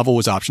author whose novel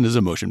was optioned as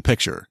a motion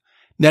picture,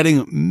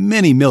 netting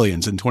many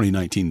millions in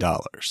 2019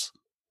 dollars.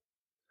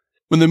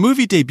 When the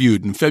movie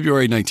debuted in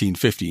February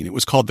 1915, it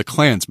was called The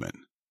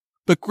Klansman,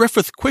 but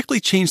Griffith quickly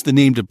changed the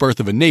name to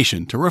Birth of a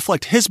Nation to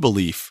reflect his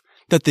belief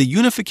that the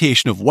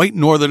unification of white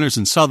Northerners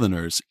and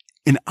Southerners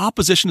in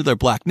opposition to their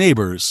black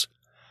neighbors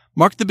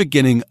marked the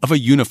beginning of a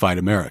unified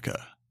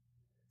America.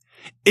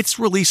 Its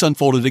release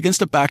unfolded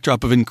against a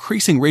backdrop of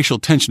increasing racial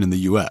tension in the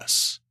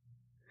U.S.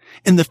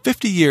 In the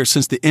 50 years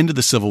since the end of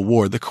the Civil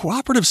War, the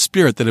cooperative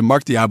spirit that had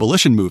marked the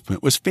abolition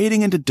movement was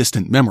fading into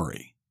distant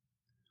memory.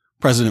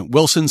 President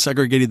Wilson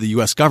segregated the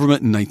U.S.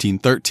 government in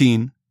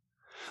 1913.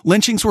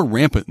 Lynchings were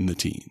rampant in the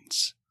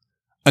teens.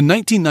 A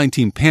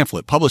 1919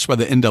 pamphlet published by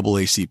the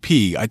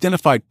NAACP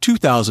identified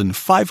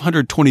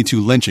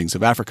 2,522 lynchings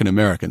of African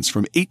Americans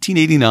from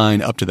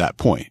 1889 up to that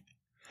point.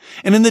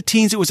 And in the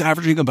teens, it was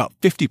averaging about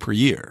 50 per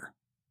year.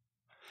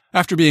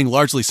 After being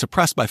largely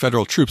suppressed by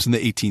federal troops in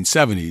the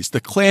 1870s,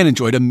 the Klan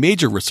enjoyed a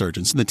major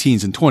resurgence in the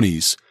teens and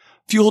 20s,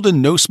 fueled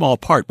in no small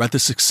part by the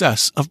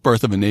success of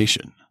Birth of a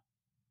Nation.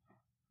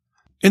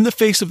 In the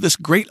face of this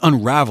great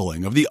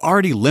unraveling of the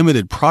already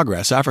limited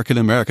progress African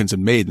Americans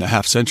had made in the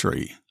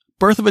half-century,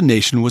 Birth of a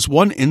Nation was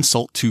one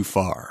insult too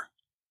far.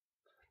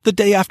 The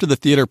day after the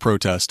theater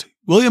protest,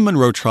 William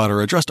Monroe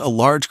Trotter addressed a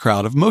large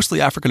crowd of mostly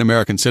African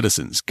American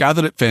citizens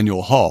gathered at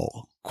Faneuil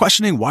Hall,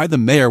 questioning why the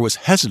mayor was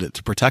hesitant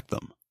to protect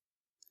them.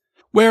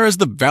 Where is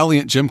the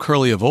valiant Jim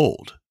Curley of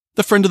old,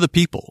 the friend of the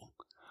people?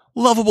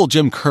 Lovable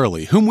Jim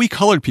Curley, whom we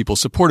colored people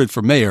supported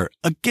for mayor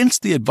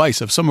against the advice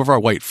of some of our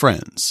white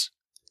friends.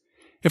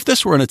 If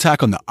this were an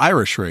attack on the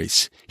Irish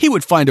race, he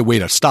would find a way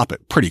to stop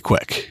it pretty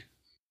quick.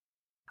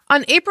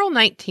 On April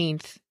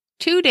 19th,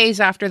 2 days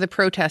after the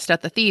protest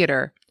at the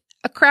theater,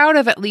 a crowd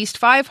of at least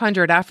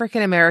 500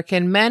 African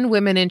American men,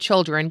 women, and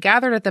children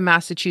gathered at the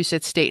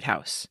Massachusetts State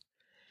House.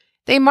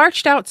 They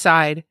marched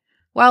outside,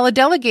 while a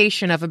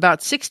delegation of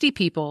about 60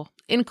 people,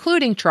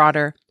 including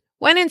Trotter,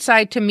 went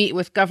inside to meet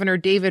with Governor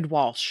David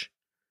Walsh.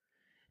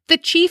 The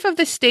chief of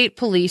the state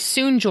police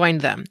soon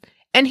joined them,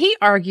 and he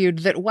argued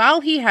that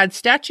while he had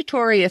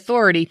statutory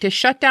authority to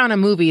shut down a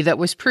movie that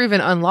was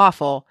proven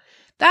unlawful,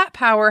 that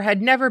power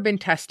had never been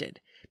tested,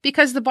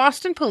 because the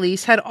Boston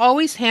police had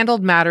always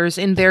handled matters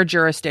in their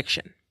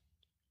jurisdiction.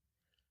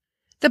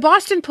 The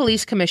Boston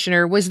Police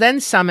Commissioner was then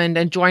summoned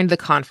and joined the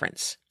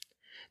conference.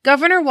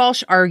 Governor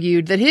Walsh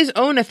argued that his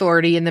own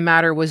authority in the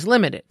matter was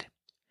limited.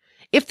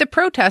 If the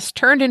protests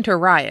turned into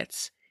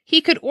riots,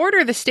 he could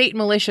order the state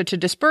militia to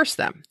disperse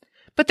them,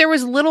 but there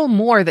was little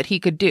more that he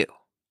could do.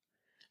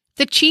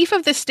 The chief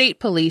of the state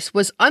police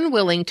was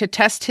unwilling to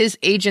test his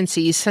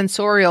agency's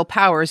censorial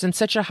powers in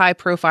such a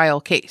high-profile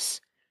case.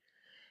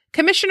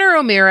 Commissioner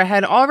O'Meara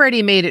had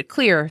already made it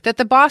clear that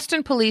the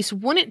Boston police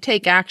wouldn't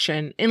take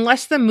action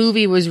unless the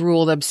movie was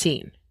ruled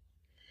obscene.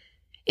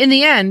 In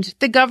the end,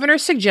 the governor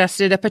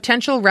suggested a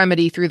potential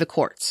remedy through the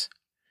courts.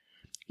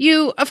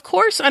 You, of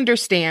course,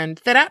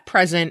 understand that at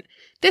present,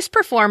 this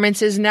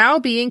performance is now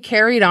being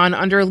carried on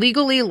under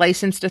legally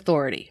licensed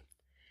authority.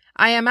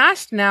 I am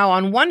asked now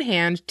on one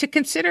hand to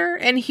consider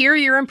and hear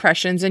your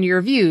impressions and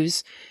your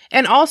views,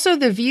 and also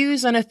the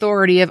views and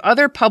authority of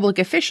other public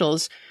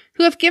officials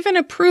who have given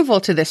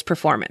approval to this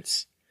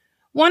performance.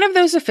 One of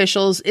those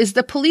officials is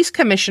the police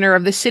commissioner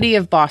of the city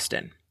of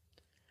Boston.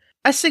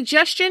 A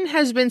suggestion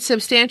has been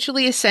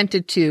substantially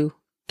assented to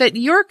that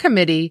your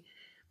committee,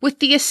 with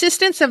the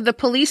assistance of the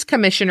police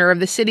commissioner of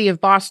the city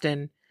of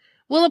Boston,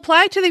 will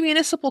apply to the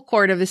municipal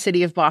court of the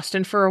city of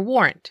Boston for a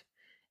warrant,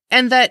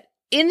 and that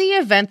in the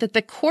event that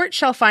the court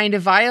shall find a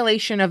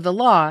violation of the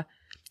law,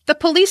 the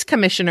police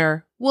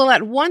commissioner will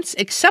at once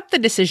accept the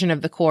decision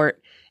of the court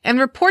and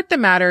report the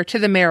matter to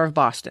the mayor of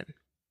Boston.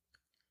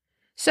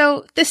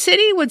 So, the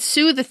city would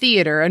sue the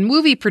theater and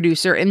movie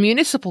producer in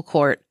municipal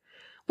court,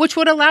 which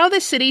would allow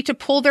the city to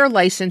pull their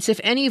license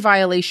if any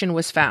violation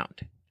was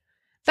found.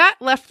 That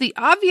left the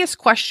obvious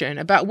question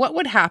about what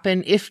would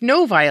happen if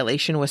no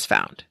violation was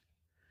found.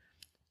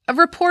 A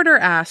reporter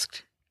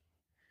asked,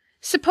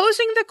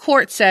 "Supposing the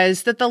court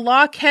says that the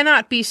law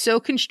cannot be so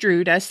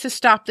construed as to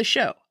stop the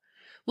show,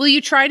 will you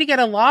try to get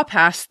a law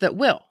passed that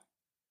will?"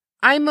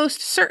 "I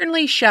most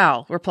certainly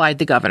shall," replied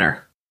the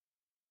governor.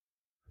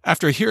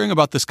 After hearing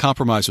about this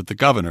compromise with the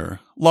governor,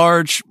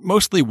 large,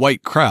 mostly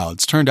white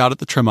crowds turned out at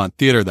the Tremont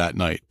Theater that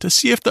night to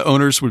see if the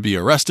owners would be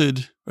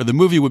arrested, or the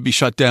movie would be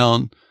shut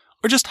down,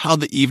 or just how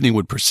the evening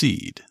would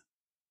proceed.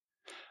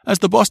 As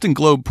the Boston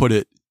Globe put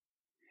it,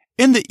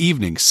 "In the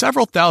evening,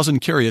 several thousand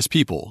curious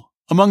people,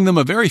 among them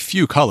a very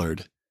few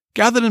colored,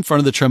 gathered in front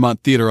of the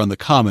Tremont Theater on the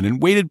Common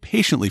and waited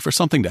patiently for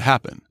something to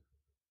happen.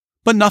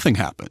 But nothing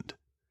happened.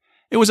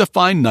 It was a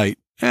fine night,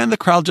 and the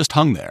crowd just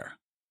hung there.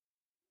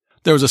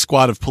 There was a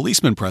squad of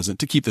policemen present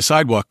to keep the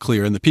sidewalk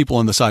clear and the people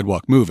on the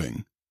sidewalk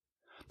moving.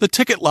 The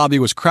ticket lobby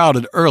was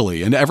crowded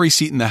early, and every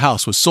seat in the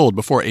house was sold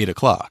before 8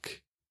 o'clock.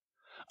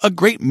 A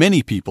great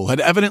many people had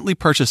evidently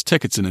purchased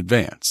tickets in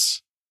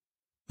advance.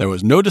 There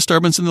was no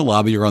disturbance in the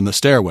lobby or on the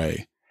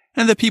stairway,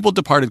 and the people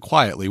departed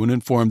quietly when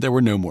informed there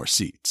were no more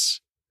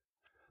seats.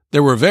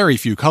 There were very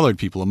few colored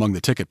people among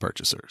the ticket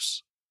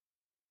purchasers.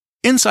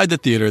 Inside the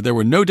theater, there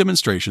were no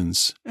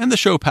demonstrations, and the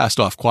show passed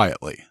off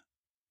quietly.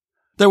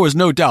 There was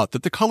no doubt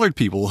that the colored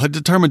people had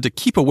determined to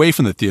keep away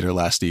from the theater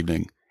last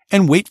evening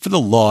and wait for the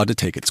law to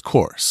take its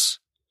course.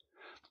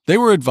 They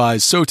were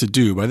advised so to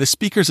do by the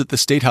speakers at the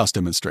State House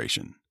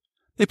demonstration.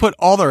 They put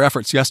all their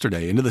efforts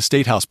yesterday into the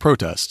State House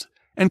protest,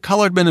 and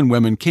colored men and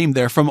women came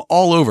there from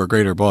all over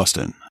Greater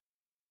Boston.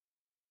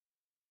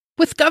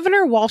 With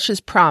Governor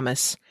Walsh's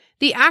promise,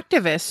 the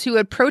activists who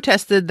had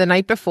protested the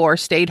night before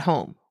stayed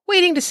home,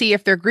 waiting to see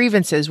if their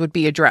grievances would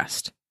be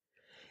addressed.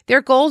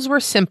 Their goals were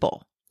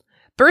simple.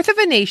 Birth of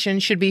a Nation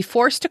should be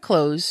forced to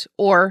close,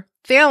 or,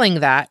 failing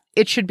that,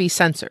 it should be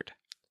censored.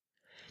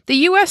 The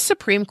U.S.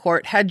 Supreme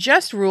Court had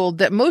just ruled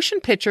that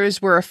motion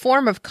pictures were a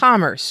form of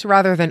commerce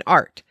rather than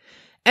art,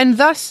 and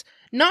thus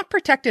not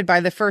protected by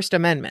the First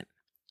Amendment.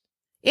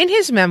 In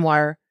his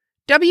memoir,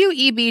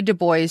 W.E.B. Du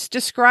Bois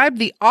described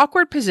the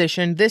awkward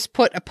position this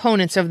put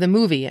opponents of the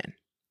movie in.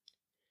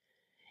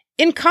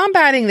 "In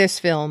combating this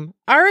film,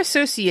 our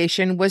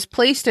association was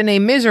placed in a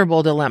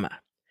miserable dilemma.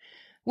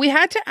 We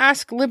had to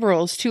ask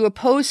liberals to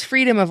oppose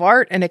freedom of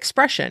art and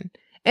expression,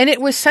 and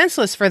it was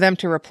senseless for them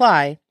to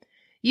reply,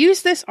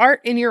 'Use this art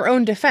in your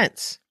own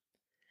defense.'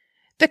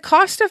 The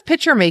cost of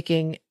picture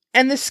making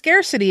and the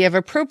scarcity of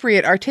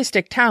appropriate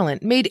artistic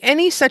talent made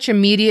any such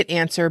immediate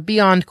answer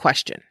beyond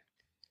question."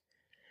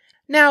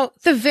 Now,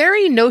 the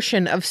very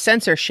notion of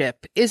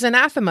censorship is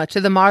anathema to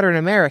the modern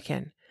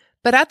American,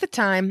 but at the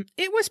time,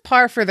 it was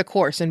par for the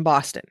course in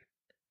Boston.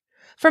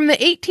 From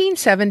the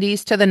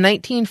 1870s to the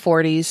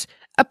 1940s,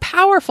 A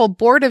powerful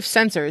board of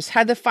censors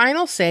had the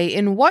final say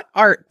in what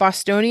art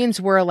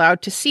Bostonians were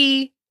allowed to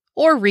see,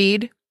 or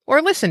read,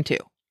 or listen to.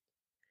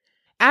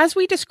 As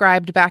we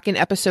described back in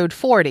episode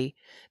 40,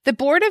 the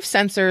Board of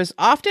Censors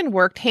often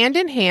worked hand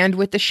in hand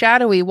with the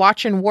shadowy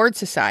Watch and Ward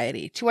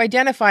Society to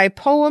identify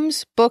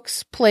poems,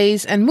 books,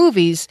 plays, and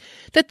movies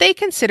that they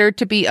considered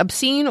to be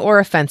obscene or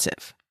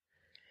offensive.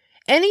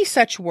 Any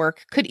such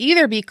work could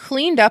either be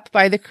cleaned up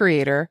by the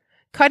creator,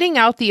 cutting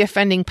out the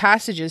offending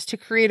passages to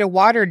create a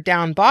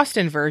watered-down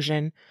Boston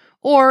version,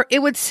 or it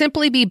would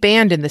simply be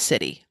banned in the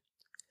city.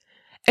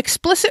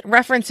 Explicit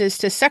references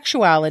to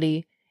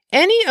sexuality,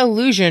 any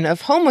allusion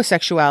of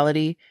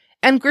homosexuality,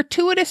 and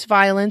gratuitous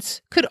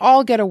violence could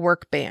all get a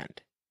work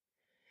banned.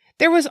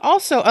 There was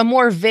also a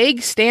more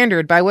vague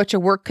standard by which a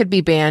work could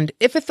be banned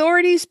if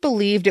authorities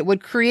believed it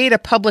would create a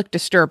public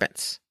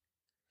disturbance.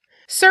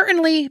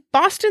 Certainly,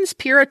 Boston's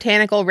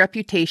puritanical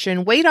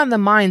reputation weighed on the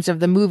minds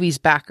of the movie's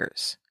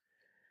backers.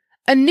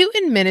 A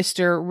Newton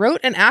minister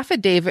wrote an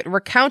affidavit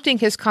recounting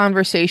his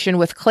conversation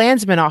with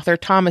Klansman author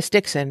Thomas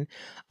Dixon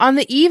on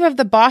the eve of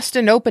the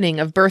Boston opening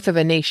of Birth of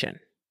a Nation.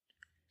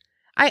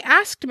 I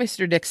asked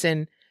Mr.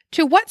 Dixon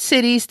to what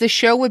cities the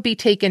show would be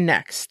taken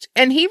next,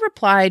 and he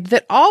replied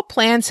that all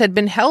plans had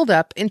been held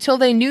up until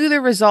they knew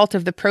the result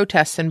of the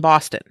protests in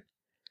Boston.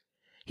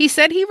 He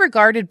said he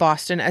regarded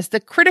Boston as the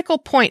critical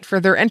point for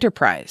their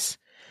enterprise,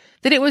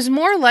 that it was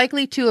more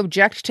likely to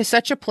object to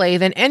such a play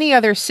than any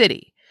other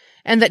city,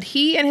 and that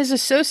he and his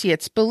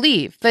associates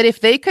believed that if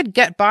they could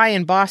get by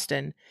in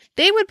Boston,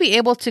 they would be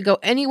able to go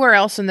anywhere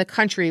else in the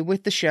country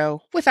with the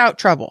show without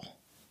trouble.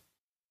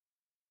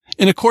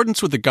 In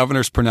accordance with the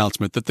governor's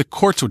pronouncement that the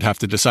courts would have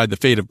to decide the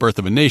fate of Birth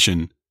of a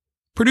Nation,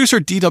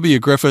 producer D.W.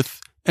 Griffith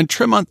and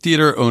Tremont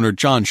Theater owner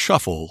John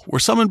Shuffle were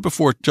summoned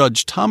before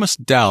Judge Thomas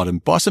Dowd in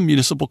Boston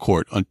Municipal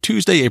Court on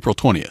Tuesday, April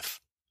 20th,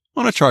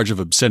 on a charge of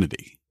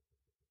obscenity.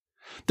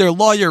 Their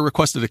lawyer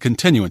requested a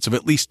continuance of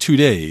at least 2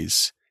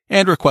 days,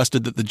 and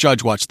requested that the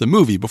judge watch the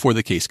movie before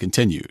the case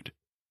continued.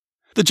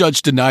 The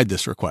judge denied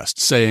this request,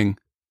 saying,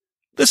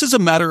 "This is a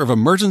matter of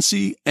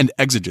emergency and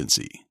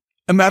exigency,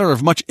 a matter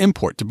of much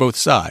import to both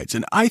sides,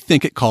 and I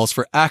think it calls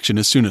for action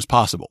as soon as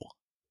possible.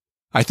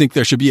 I think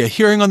there should be a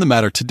hearing on the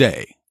matter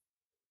today.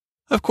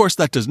 Of course,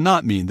 that does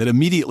not mean that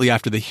immediately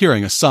after the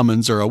hearing a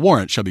summons or a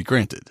warrant shall be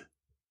granted.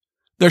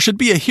 There should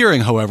be a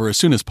hearing, however, as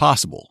soon as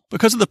possible,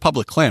 because of the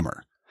public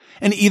clamor,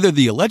 and either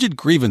the alleged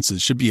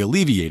grievances should be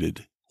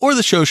alleviated, or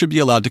the show should be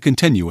allowed to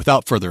continue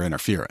without further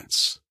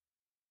interference."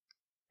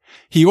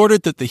 He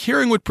ordered that the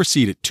hearing would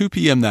proceed at 2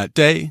 p.m. that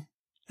day,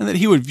 and that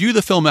he would view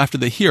the film after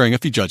the hearing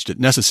if he judged it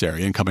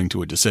necessary in coming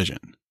to a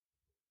decision.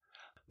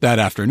 That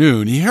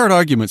afternoon, he heard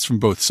arguments from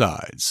both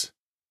sides.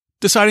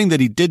 Deciding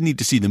that he did need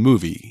to see the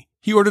movie,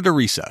 he ordered a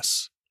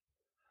recess.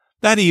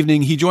 That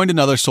evening, he joined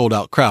another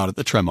sold-out crowd at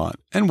the Tremont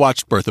and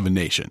watched Birth of a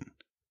Nation.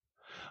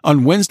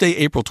 On Wednesday,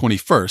 April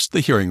 21st,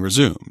 the hearing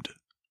resumed.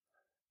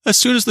 As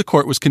soon as the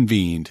court was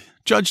convened,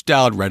 Judge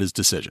Dowd read his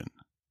decision.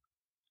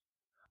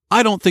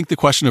 "I don't think the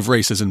question of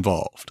race is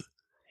involved.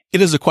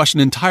 It is a question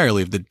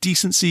entirely of the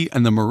decency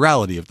and the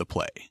morality of the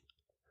play.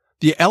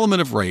 The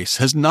element of race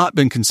has not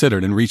been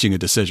considered in reaching a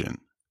decision.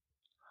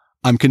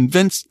 I'm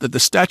convinced that the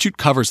statute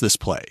covers this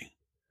play.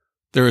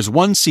 There is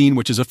one scene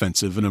which is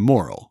offensive and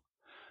immoral.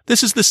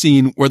 This is the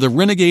scene where the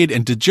renegade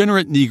and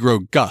degenerate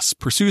Negro Gus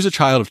pursues a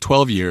child of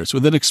 12 years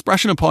with an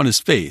expression upon his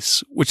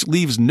face which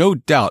leaves no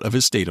doubt of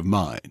his state of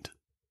mind.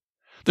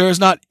 There is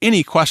not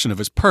any question of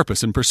his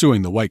purpose in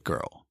pursuing the white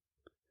girl.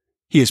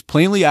 He is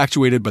plainly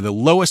actuated by the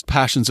lowest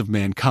passions of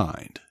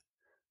mankind.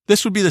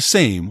 This would be the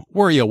same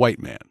were he a white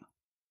man.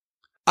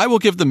 I will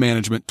give the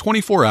management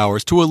 24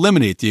 hours to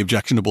eliminate the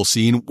objectionable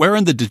scene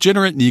wherein the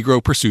degenerate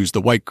Negro pursues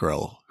the white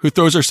girl, who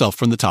throws herself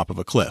from the top of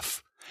a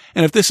cliff,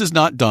 and if this is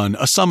not done,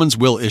 a summons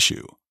will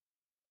issue.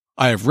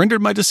 I have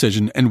rendered my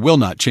decision and will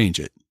not change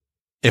it.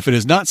 If it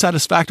is not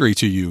satisfactory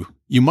to you,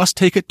 you must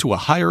take it to a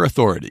higher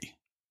authority."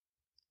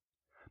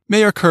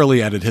 Mayor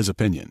Curley added his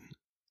opinion.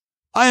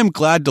 "I am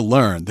glad to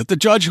learn that the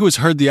judge who has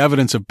heard the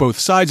evidence of both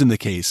sides in the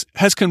case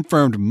has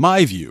confirmed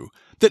my view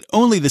that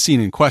only the scene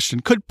in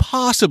question could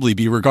possibly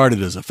be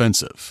regarded as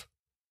offensive."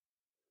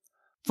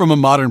 From a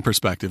modern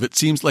perspective, it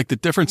seems like the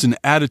difference in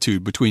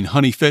attitude between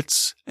Honey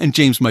Fitz and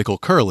James Michael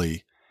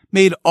Curley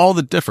made all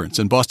the difference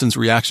in Boston's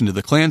reaction to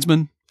the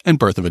Klansman and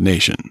Birth of a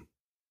Nation.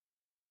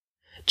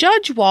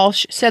 Judge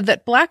Walsh said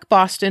that Black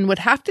Boston would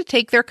have to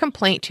take their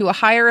complaint to a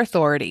higher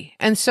authority,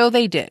 and so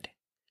they did.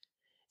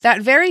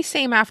 That very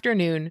same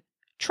afternoon,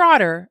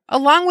 Trotter,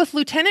 along with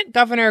Lieutenant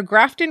Governor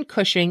Grafton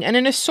Cushing and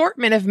an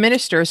assortment of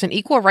ministers and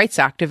equal rights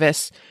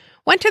activists,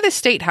 went to the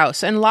State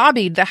House and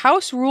lobbied the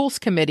House Rules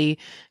Committee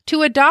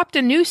to adopt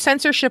a new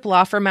censorship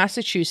law for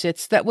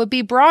Massachusetts that would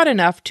be broad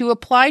enough to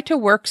apply to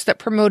works that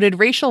promoted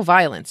racial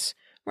violence,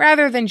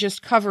 rather than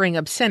just covering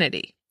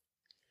obscenity.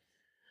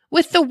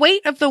 With the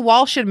weight of the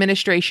Walsh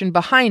administration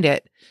behind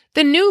it,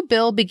 the new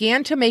bill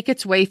began to make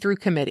its way through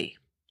committee.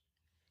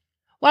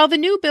 While the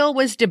new bill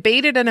was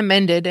debated and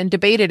amended and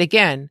debated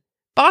again,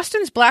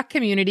 Boston's Black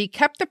community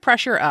kept the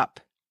pressure up.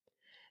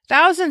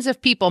 Thousands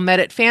of people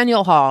met at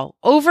Faneuil Hall,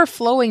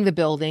 overflowing the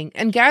building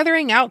and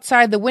gathering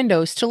outside the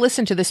windows to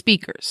listen to the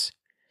speakers.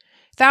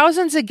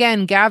 Thousands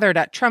again gathered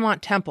at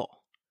Tremont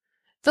Temple.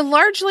 The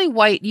largely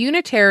white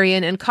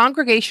Unitarian and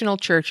Congregational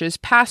churches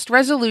passed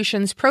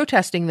resolutions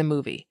protesting the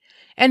movie,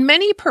 and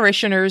many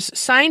parishioners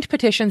signed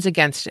petitions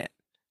against it.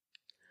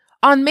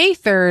 On May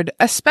 3rd,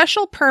 a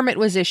special permit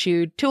was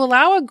issued to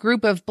allow a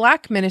group of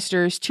black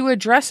ministers to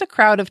address a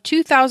crowd of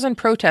 2,000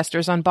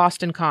 protesters on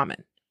Boston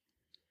Common.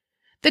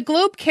 The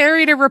Globe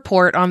carried a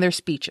report on their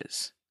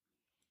speeches.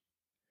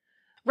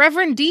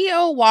 Reverend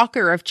D.O.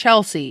 Walker of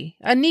Chelsea,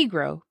 a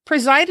Negro,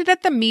 presided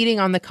at the meeting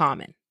on the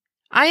Common.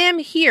 "I am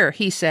here,"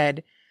 he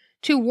said,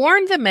 "to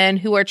warn the men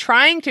who are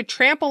trying to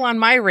trample on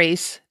my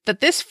race that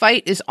this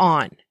fight is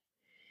on.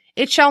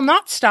 It shall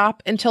not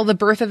stop until the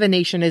birth of a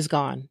nation is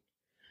gone.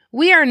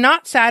 We are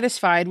not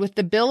satisfied with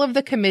the bill of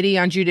the Committee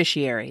on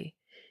Judiciary.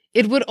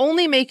 It would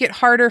only make it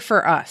harder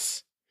for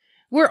us.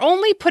 We're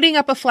only putting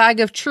up a flag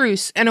of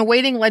truce and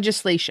awaiting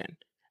legislation.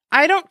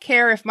 I don't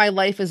care if my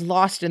life is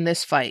lost in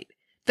this fight.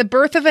 The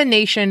birth of a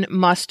nation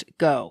must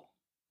go."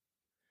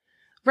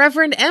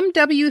 Reverend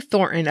M.W.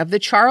 Thornton of the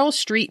Charles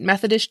Street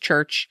Methodist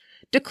Church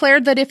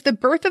declared that if the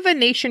birth of a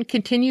nation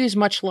continues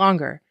much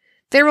longer,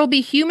 there will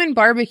be human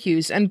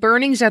barbecues and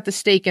burnings at the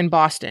stake in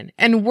Boston,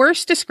 and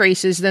worse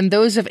disgraces than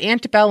those of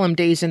antebellum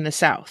days in the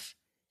South.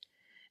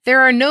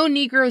 "There are no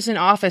Negroes in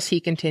office," he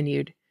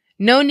continued.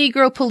 "No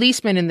Negro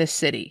policemen in this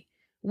city.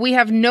 We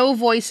have no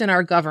voice in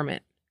our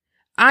government.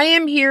 I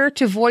am here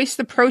to voice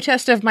the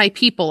protest of my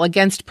people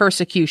against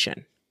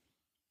persecution."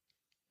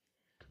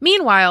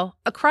 Meanwhile,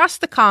 across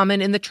the Common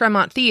in the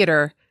Tremont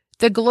Theater,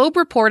 the Globe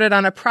reported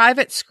on a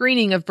private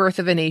screening of Birth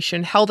of a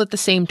Nation held at the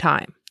same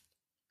time.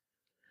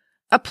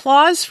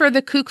 Applause for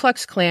the Ku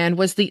Klux Klan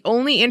was the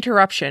only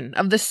interruption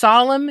of the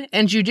solemn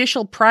and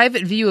judicial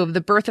private view of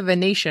the birth of a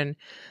nation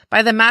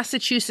by the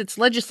Massachusetts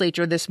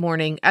legislature this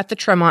morning at the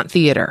Tremont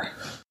Theater.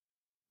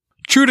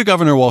 True to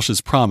Governor Walsh's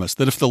promise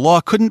that if the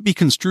law couldn't be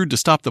construed to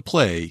stop the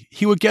play,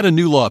 he would get a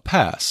new law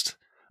passed,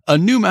 a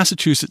new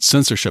Massachusetts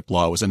censorship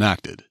law was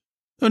enacted,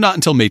 though not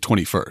until May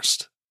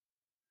 21st.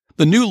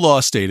 The new law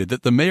stated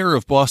that the mayor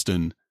of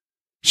Boston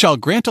shall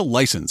grant a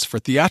license for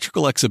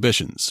theatrical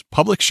exhibitions,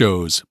 public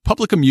shows,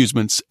 public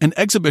amusements, and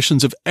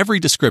exhibitions of every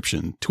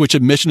description to which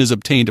admission is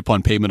obtained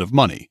upon payment of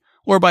money,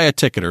 or by a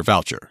ticket or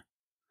voucher.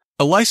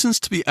 A license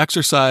to be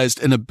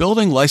exercised in a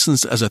building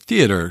licensed as a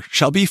theater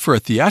shall be for a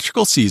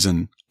theatrical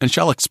season and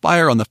shall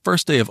expire on the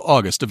first day of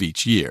August of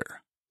each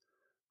year.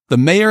 The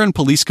mayor and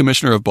police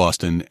commissioner of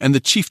Boston and the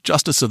chief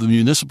justice of the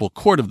municipal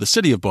court of the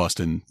city of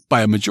Boston,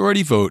 by a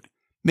majority vote,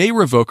 may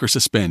revoke or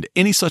suspend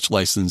any such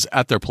license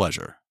at their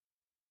pleasure.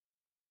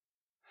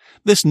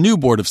 This new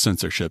board of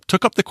censorship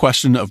took up the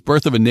question of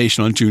Birth of a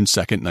Nation on June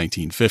 2,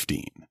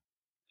 1915.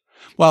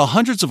 While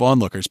hundreds of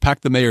onlookers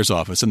packed the mayor's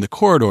office in the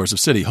corridors of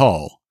City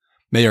Hall,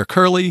 Mayor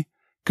Curley,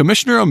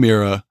 Commissioner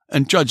O'Meara,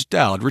 and Judge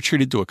Dowd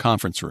retreated to a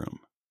conference room.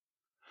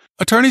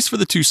 Attorneys for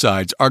the two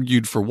sides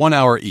argued for 1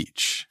 hour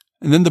each,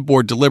 and then the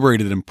board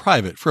deliberated in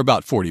private for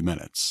about 40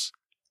 minutes.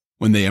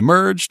 When they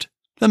emerged,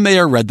 the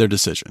mayor read their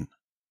decision.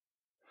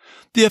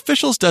 The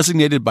officials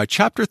designated by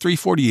Chapter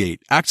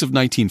 348, Acts of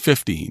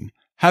 1915,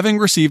 having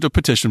received a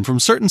petition from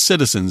certain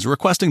citizens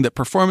requesting that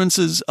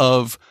performances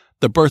of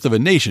The Birth of a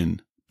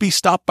Nation be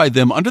stopped by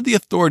them under the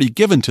authority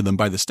given to them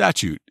by the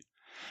statute,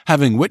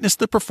 having witnessed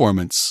the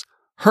performance,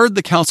 heard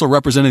the counsel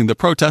representing the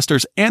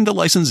protesters and the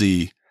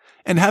licensee,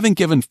 and having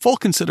given full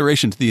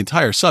consideration to the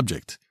entire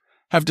subject,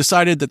 have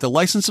decided that the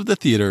license of the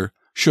theater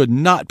should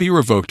not be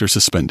revoked or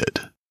suspended.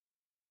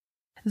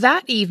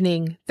 That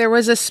evening, there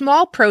was a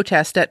small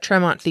protest at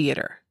Tremont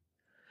Theater.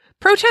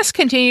 Protests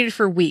continued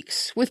for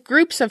weeks, with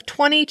groups of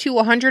 20 to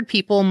 100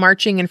 people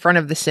marching in front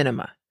of the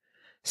cinema.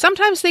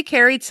 Sometimes they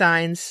carried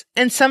signs,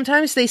 and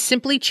sometimes they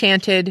simply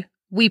chanted,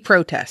 "We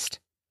protest."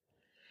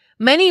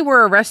 Many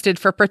were arrested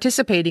for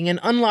participating in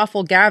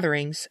unlawful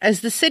gatherings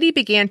as the city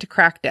began to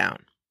crack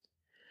down.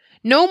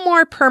 No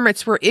more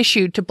permits were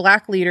issued to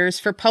black leaders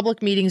for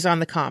public meetings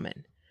on the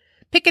Common.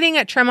 Picketing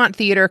at Tremont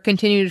Theater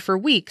continued for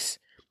weeks,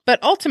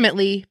 but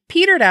ultimately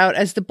petered out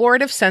as the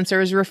Board of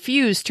Censors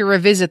refused to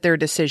revisit their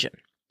decision.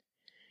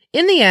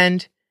 In the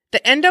end,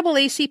 the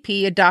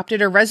NAACP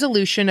adopted a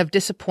resolution of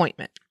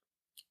disappointment.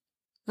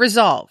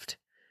 Resolved,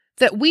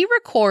 that we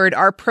record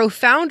our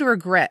profound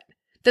regret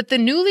that the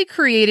newly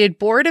created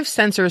Board of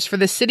Censors for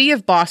the City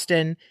of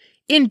Boston,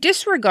 in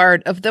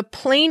disregard of the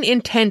plain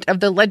intent of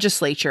the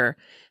legislature,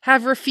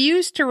 have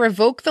refused to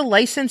revoke the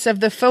license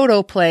of the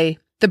photoplay,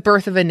 The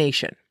Birth of a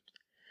Nation.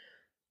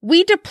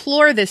 We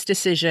deplore this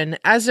decision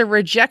as a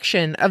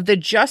rejection of the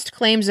just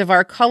claims of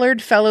our colored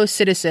fellow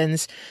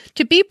citizens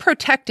to be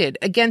protected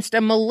against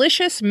a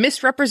malicious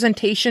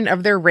misrepresentation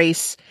of their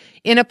race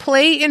in a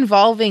play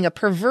involving a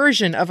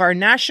perversion of our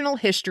national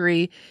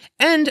history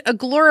and a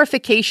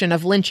glorification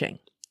of lynching.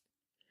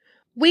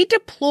 We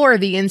deplore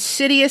the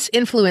insidious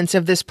influence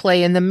of this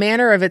play in the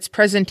manner of its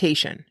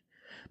presentation,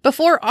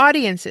 before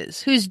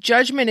audiences whose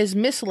judgment is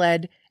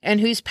misled and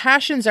whose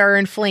passions are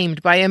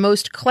inflamed by a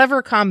most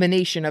clever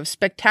combination of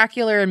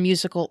spectacular and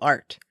musical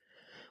art.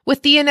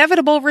 with the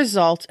inevitable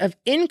result of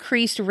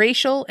increased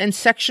racial and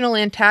sectional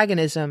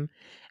antagonism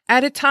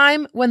at a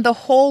time when the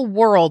whole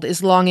world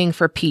is longing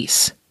for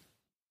peace.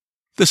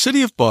 The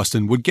city of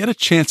Boston would get a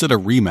chance at a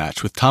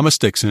rematch with Thomas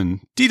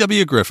Dixon,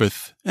 D.W.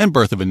 Griffith, and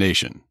Birth of a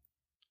Nation.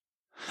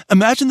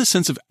 Imagine the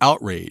sense of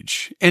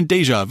outrage and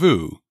déjà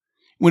vu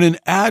when an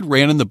ad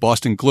ran in the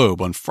Boston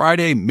Globe on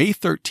Friday, May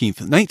 13th,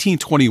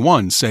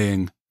 1921,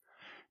 saying,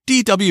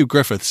 D.W.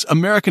 Griffith's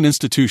American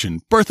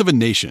institution, Birth of a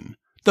Nation,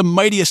 the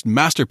mightiest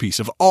masterpiece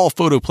of all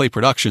photoplay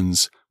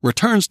productions,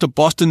 returns to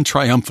Boston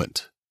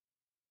triumphant,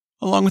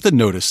 along with a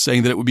notice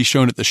saying that it would be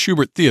shown at the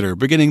Shubert Theater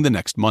beginning the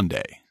next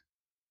Monday.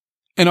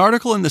 An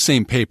article in the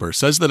same paper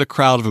says that a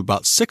crowd of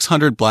about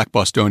 600 Black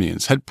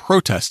Bostonians had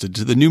protested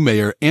to the new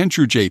mayor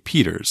Andrew J.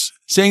 Peters,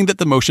 saying that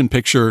the motion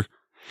picture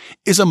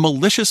is a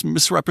malicious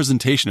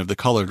misrepresentation of the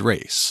colored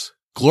race,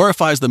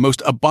 glorifies the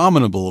most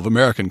abominable of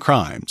American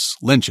crimes,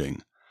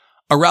 lynching,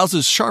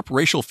 arouses sharp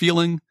racial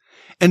feeling,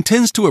 and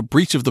tends to a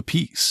breach of the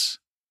peace,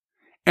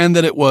 and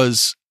that it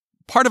was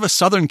part of a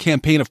Southern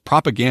campaign of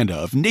propaganda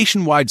of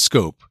nationwide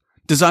scope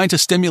designed to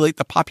stimulate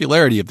the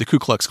popularity of the Ku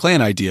Klux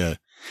Klan idea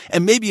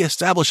and maybe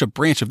establish a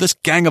branch of this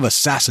gang of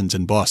assassins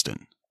in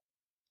Boston.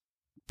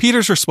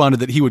 Peters responded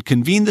that he would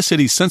convene the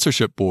city's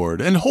censorship board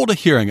and hold a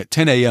hearing at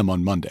 10 a.m.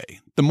 on Monday,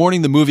 the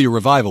morning the movie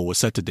Revival was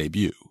set to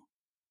debut.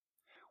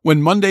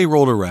 When Monday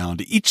rolled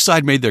around, each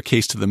side made their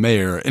case to the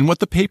mayor in what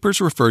the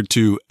papers referred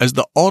to as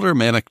the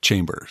aldermanic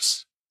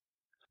chambers.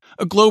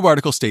 A Globe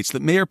article states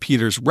that Mayor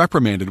Peters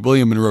reprimanded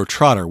William Monroe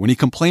Trotter when he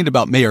complained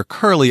about Mayor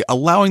Curley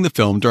allowing the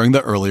film during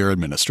the earlier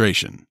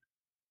administration.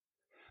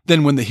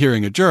 Then when the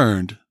hearing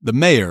adjourned, the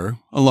mayor,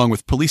 along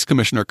with Police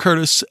Commissioner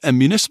Curtis and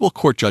Municipal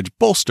Court Judge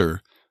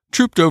Bolster,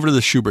 trooped over to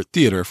the Shubert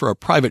Theater for a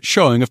private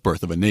showing of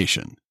Birth of a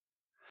Nation.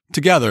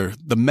 Together,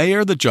 the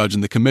mayor, the judge,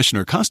 and the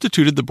commissioner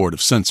constituted the Board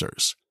of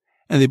Censors,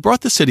 and they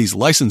brought the city's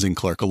licensing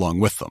clerk along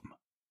with them.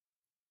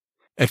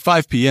 At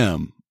 5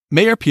 p.m.,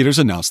 Mayor Peters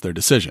announced their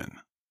decision.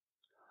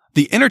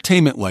 The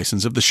entertainment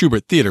license of the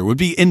Shubert Theater would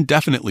be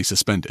indefinitely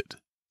suspended.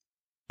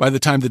 By the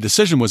time the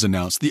decision was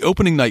announced, the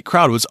opening night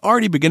crowd was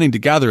already beginning to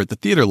gather at the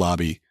theater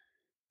lobby,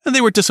 and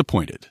they were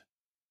disappointed.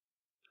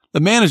 The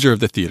manager of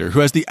the theater,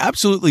 who has the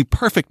absolutely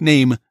perfect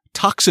name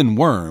Toxin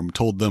Worm,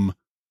 told them,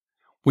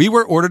 "We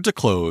were ordered to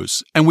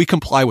close, and we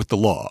comply with the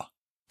law.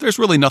 There's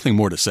really nothing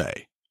more to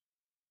say."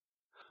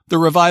 The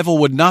Revival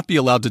would not be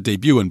allowed to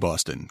debut in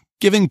Boston,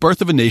 giving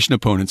Birth of a Nation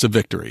opponents a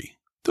victory,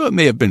 though it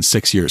may have been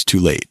 6 years too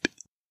late.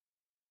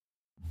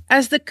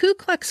 As the Ku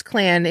Klux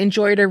Klan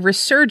enjoyed a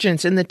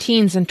resurgence in the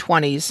teens and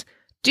 20s,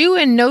 due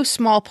in no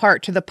small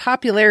part to the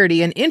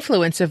popularity and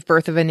influence of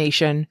Birth of a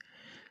Nation,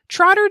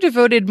 Trotter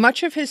devoted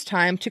much of his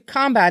time to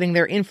combating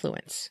their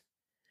influence.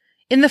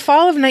 In the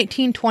fall of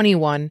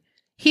 1921,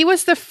 he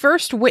was the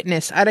first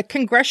witness at a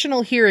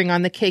congressional hearing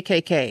on the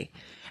KKK,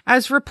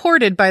 as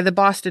reported by the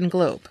Boston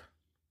Globe.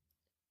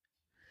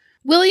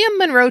 William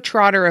Monroe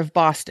Trotter of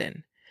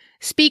Boston,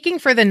 speaking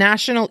for the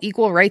National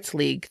Equal Rights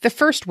League, the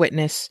first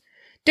witness,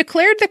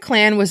 declared the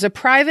Klan was a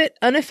private,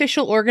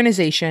 unofficial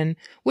organization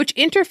which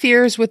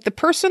interferes with the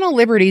personal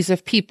liberties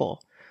of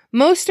people,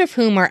 most of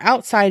whom are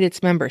outside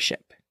its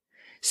membership.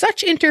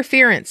 Such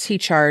interference, he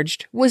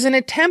charged, was an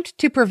attempt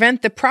to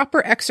prevent the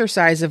proper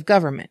exercise of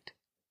government.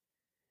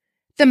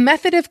 The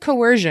method of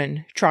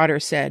coercion, Trotter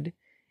said,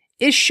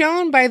 is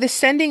shown by the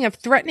sending of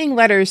threatening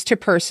letters to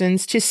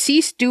persons to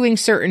cease doing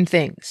certain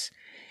things,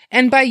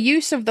 and by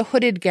use of the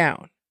hooded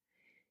gown.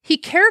 He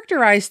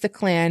characterized the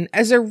Klan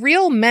as a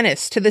real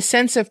menace to the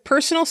sense of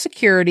personal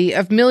security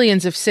of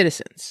millions of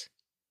citizens.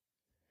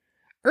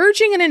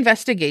 Urging an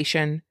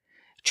investigation,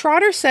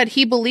 Trotter said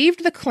he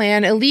believed the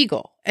Klan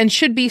illegal and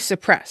should be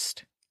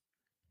suppressed.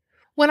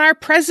 "When our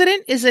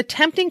president is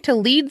attempting to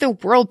lead the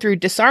world through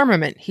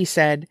disarmament," he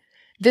said,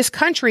 "this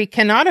country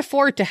cannot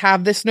afford to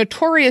have this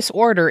notorious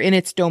order in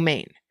its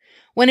domain,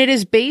 when it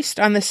is based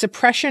on the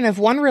suppression of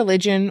one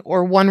religion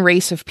or one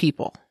race of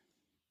people."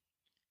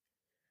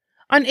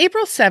 On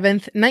April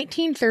 7,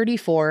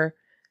 1934,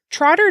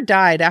 Trotter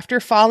died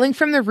after falling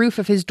from the roof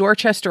of his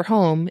Dorchester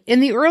home in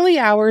the early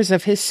hours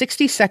of his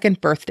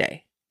 62nd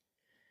birthday.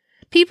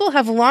 People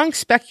have long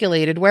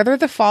speculated whether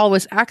the fall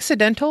was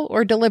accidental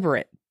or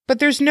deliberate, but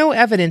there's no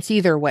evidence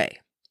either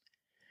way.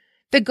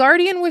 The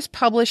Guardian was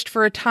published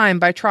for a time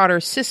by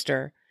Trotter's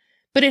sister,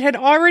 but it had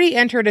already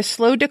entered a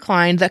slow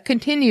decline that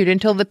continued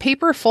until the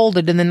paper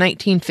folded in the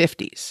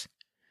 1950s.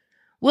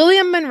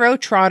 William Monroe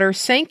Trotter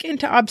sank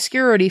into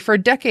obscurity for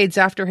decades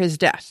after his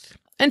death,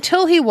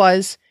 until he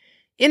was,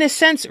 in a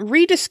sense,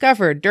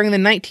 rediscovered during the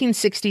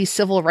 1960s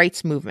civil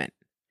rights movement.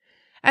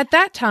 At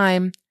that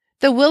time,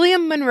 the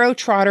William Monroe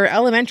Trotter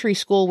Elementary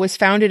School was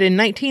founded in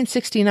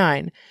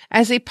 1969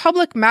 as a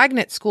public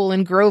magnet school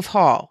in Grove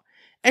Hall,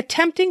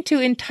 attempting to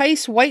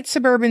entice white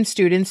suburban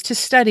students to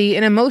study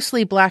in a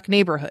mostly black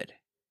neighborhood.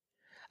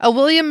 A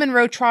William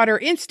Monroe Trotter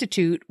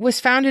Institute was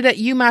founded at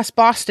UMass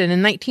Boston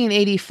in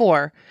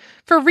 1984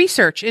 for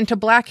research into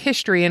black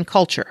history and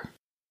culture.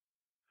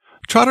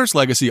 Trotter's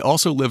legacy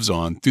also lives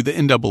on through the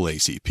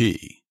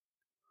NAACP.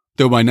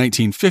 Though by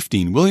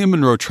 1915, William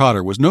Monroe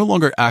Trotter was no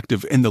longer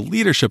active in the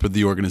leadership of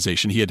the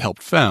organization he had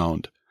helped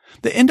found,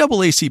 the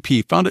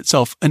NAACP found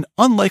itself an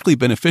unlikely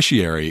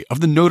beneficiary of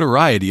the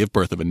notoriety of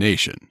Birth of a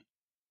Nation.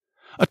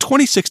 A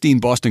 2016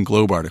 Boston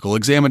Globe article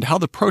examined how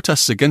the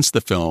protests against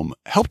the film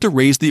helped to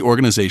raise the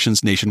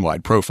organization's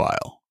nationwide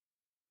profile.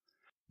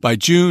 By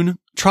June,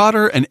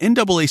 Trotter and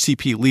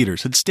NAACP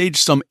leaders had staged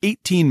some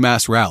 18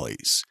 mass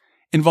rallies,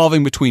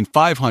 involving between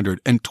 500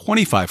 and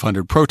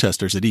 2,500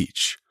 protesters at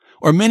each,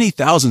 or many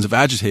thousands of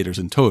agitators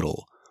in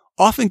total,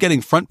 often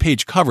getting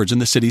front-page coverage in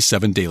the city's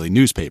 7 daily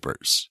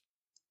newspapers.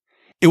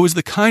 It was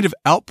the kind of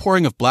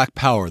outpouring of black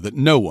power that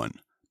no one,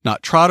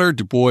 not Trotter,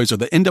 Du Bois, or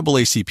the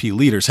NAACP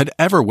leaders, had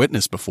ever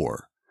witnessed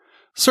before,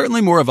 certainly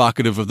more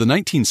evocative of the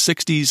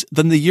 1960s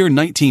than the year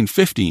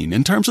 1915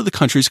 in terms of the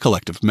country's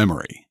collective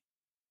memory.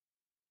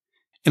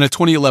 In a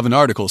 2011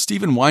 article,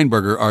 Steven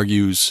Weinberger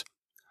argues,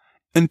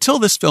 "Until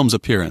this film's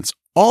appearance,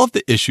 all of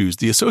the issues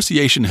the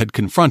association had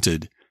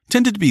confronted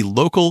tended to be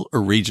local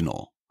or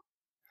regional.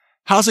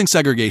 Housing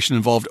segregation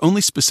involved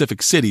only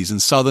specific cities in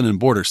southern and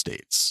border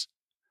states.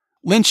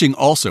 Lynching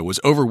also was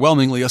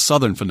overwhelmingly a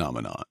southern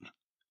phenomenon.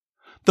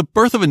 The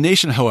Birth of a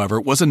Nation, however,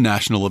 was a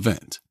national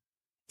event.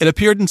 It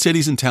appeared in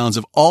cities and towns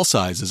of all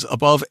sizes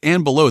above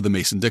and below the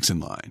Mason-Dixon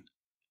line.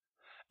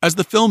 As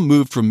the film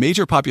moved from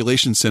major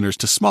population centers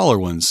to smaller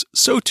ones,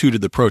 so too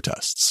did the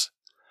protests.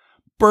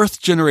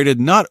 Birth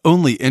generated not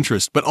only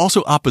interest but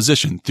also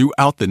opposition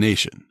throughout the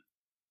nation."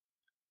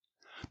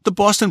 The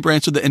Boston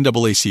branch of the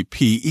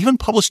NAACP even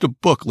published a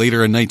book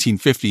later in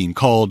 1915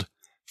 called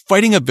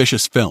Fighting a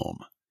Vicious Film,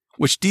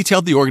 which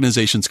detailed the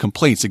organization's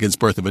complaints against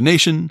Birth of a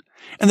Nation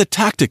and the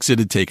tactics it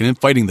had taken in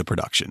fighting the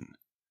production.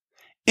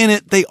 In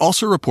it, they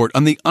also report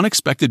on the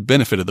unexpected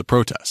benefit of the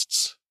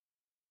protests.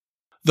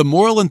 The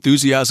moral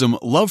enthusiasm,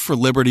 love for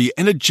liberty,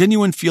 and a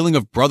genuine feeling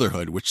of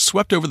brotherhood which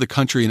swept over the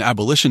country in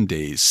abolition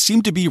days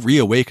seemed to be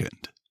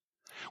reawakened.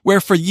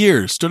 Where for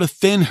years stood a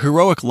thin,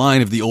 heroic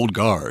line of the old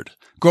guard,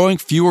 growing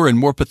fewer and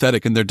more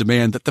pathetic in their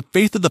demand that the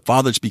faith of the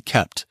fathers be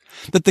kept,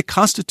 that the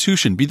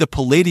Constitution be the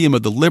palladium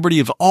of the liberty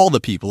of all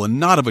the people and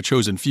not of a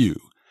chosen few,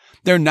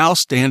 there now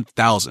stand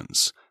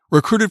thousands,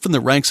 recruited from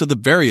the ranks of the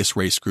various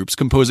race groups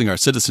composing our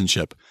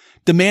citizenship,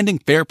 demanding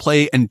fair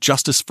play and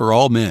justice for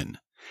all men,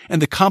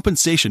 and the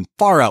compensation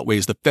far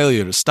outweighs the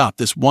failure to stop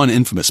this one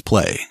infamous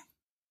play."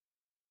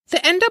 The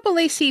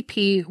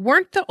NAACP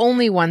weren't the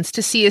only ones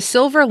to see a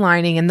silver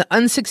lining in the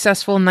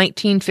unsuccessful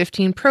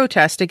 1915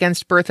 protest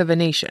against Birth of a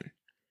Nation.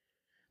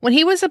 When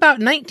he was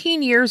about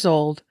 19 years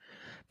old,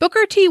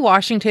 Booker T.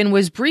 Washington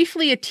was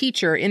briefly a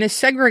teacher in a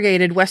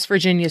segregated West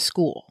Virginia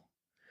school.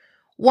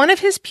 One of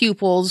his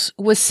pupils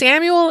was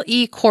Samuel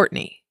E.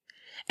 Courtney,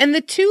 and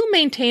the two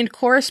maintained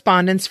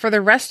correspondence for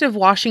the rest of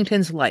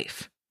Washington's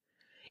life.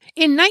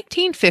 In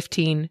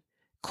 1915,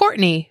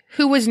 Courtney,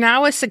 who was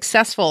now a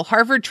successful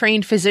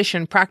Harvard-trained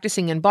physician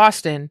practicing in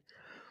Boston,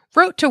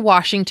 wrote to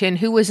Washington,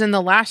 who was in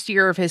the last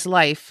year of his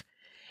life,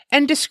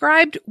 and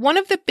described one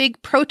of the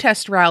big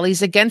protest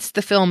rallies against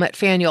the film at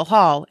Faneuil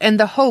Hall and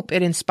the hope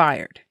it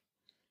inspired.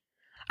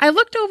 "I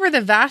looked over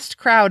the vast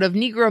crowd of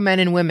Negro men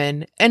and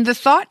women, and the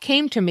thought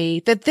came to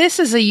me that this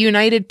is a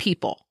united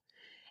people,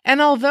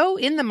 and although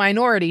in the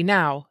minority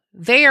now,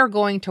 they are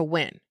going to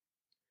win.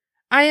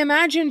 I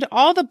imagined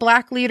all the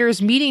black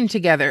leaders meeting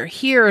together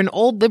here in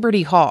Old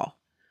Liberty Hall,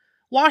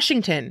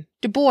 Washington,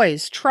 Du Bois,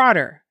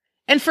 Trotter,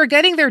 and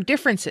forgetting their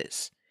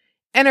differences,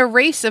 and a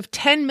race of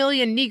 10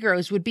 million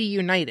Negroes would be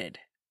united.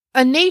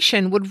 A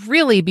nation would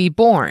really be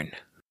born."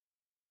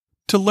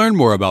 To learn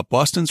more about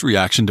Boston's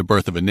reaction to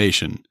Birth of a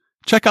Nation,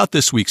 check out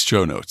this week's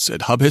show notes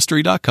at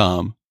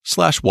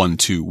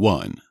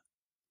hubhistory.com/121.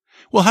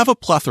 We'll have a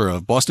plethora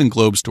of Boston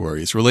Globe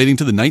stories relating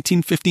to the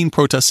 1915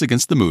 protests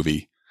against the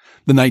movie,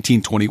 the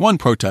 1921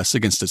 protests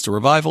against its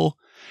revival,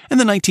 and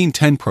the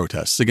 1910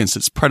 protests against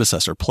its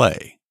predecessor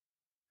play.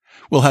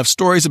 We'll have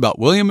stories about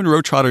William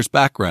Monroe Trotter's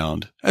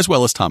background, as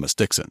well as Thomas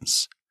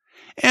Dixon's.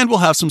 And we'll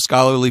have some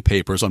scholarly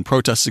papers on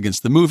protests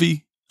against the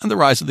movie and the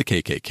rise of the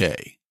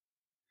KKK.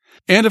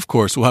 And of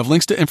course, we'll have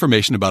links to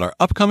information about our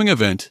upcoming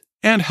event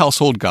and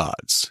Household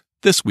Gods,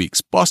 this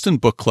week's Boston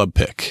Book Club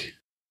pick.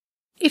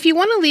 If you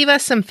want to leave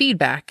us some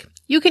feedback,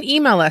 you can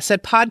email us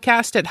at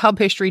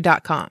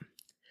podcast@hubhistory.com.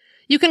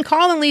 You can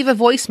call and leave a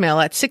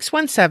voicemail at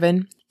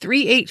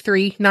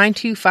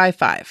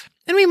 617-383-9255,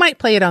 and we might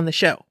play it on the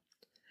show.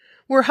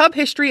 We're Hub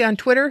History on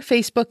Twitter,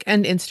 Facebook,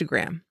 and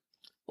Instagram.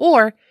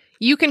 Or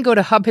you can go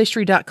to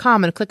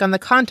hubhistory.com and click on the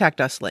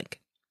Contact Us link.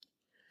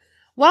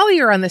 While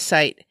you're on the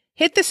site,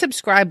 hit the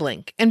subscribe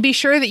link and be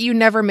sure that you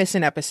never miss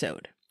an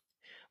episode.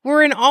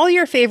 We're in all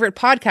your favorite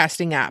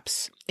podcasting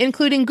apps,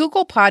 including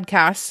Google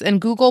Podcasts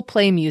and Google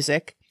Play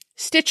Music,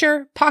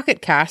 Stitcher,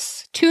 Pocket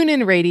Casts,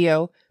 TuneIn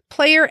Radio,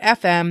 Player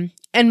FM,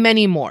 and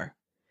many more.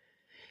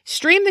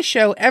 Stream the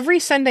show every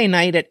Sunday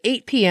night at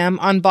 8 p.m.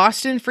 on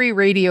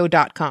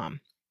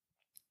bostonfreeradio.com.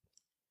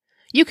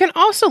 You can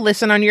also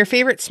listen on your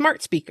favorite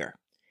smart speaker.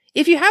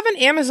 If you have an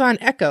Amazon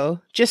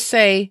Echo, just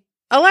say,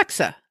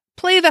 "Alexa,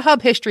 play the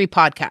Hub History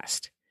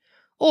podcast."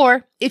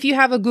 Or if you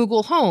have a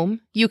Google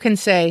Home, you can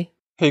say,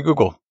 "Hey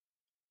Google,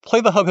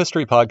 play the Hub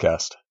History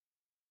podcast.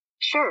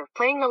 Sure,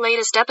 playing the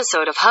latest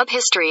episode of Hub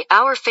History,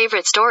 our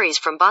favorite stories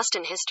from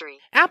Boston history.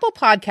 Apple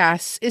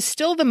Podcasts is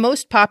still the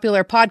most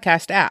popular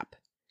podcast app.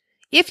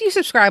 If you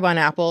subscribe on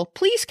Apple,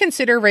 please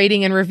consider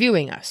rating and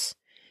reviewing us.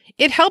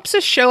 It helps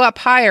us show up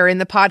higher in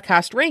the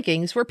podcast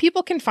rankings where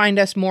people can find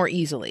us more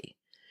easily.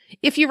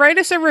 If you write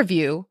us a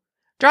review,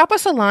 drop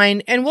us a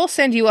line and we'll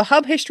send you a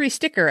Hub History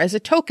sticker as a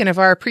token of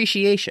our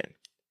appreciation.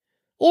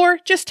 Or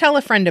just tell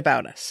a friend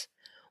about us.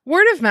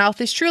 Word of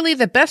mouth is truly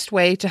the best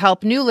way to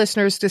help new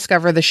listeners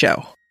discover the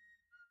show.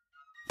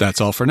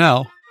 That's all for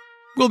now.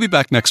 We'll be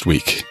back next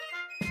week.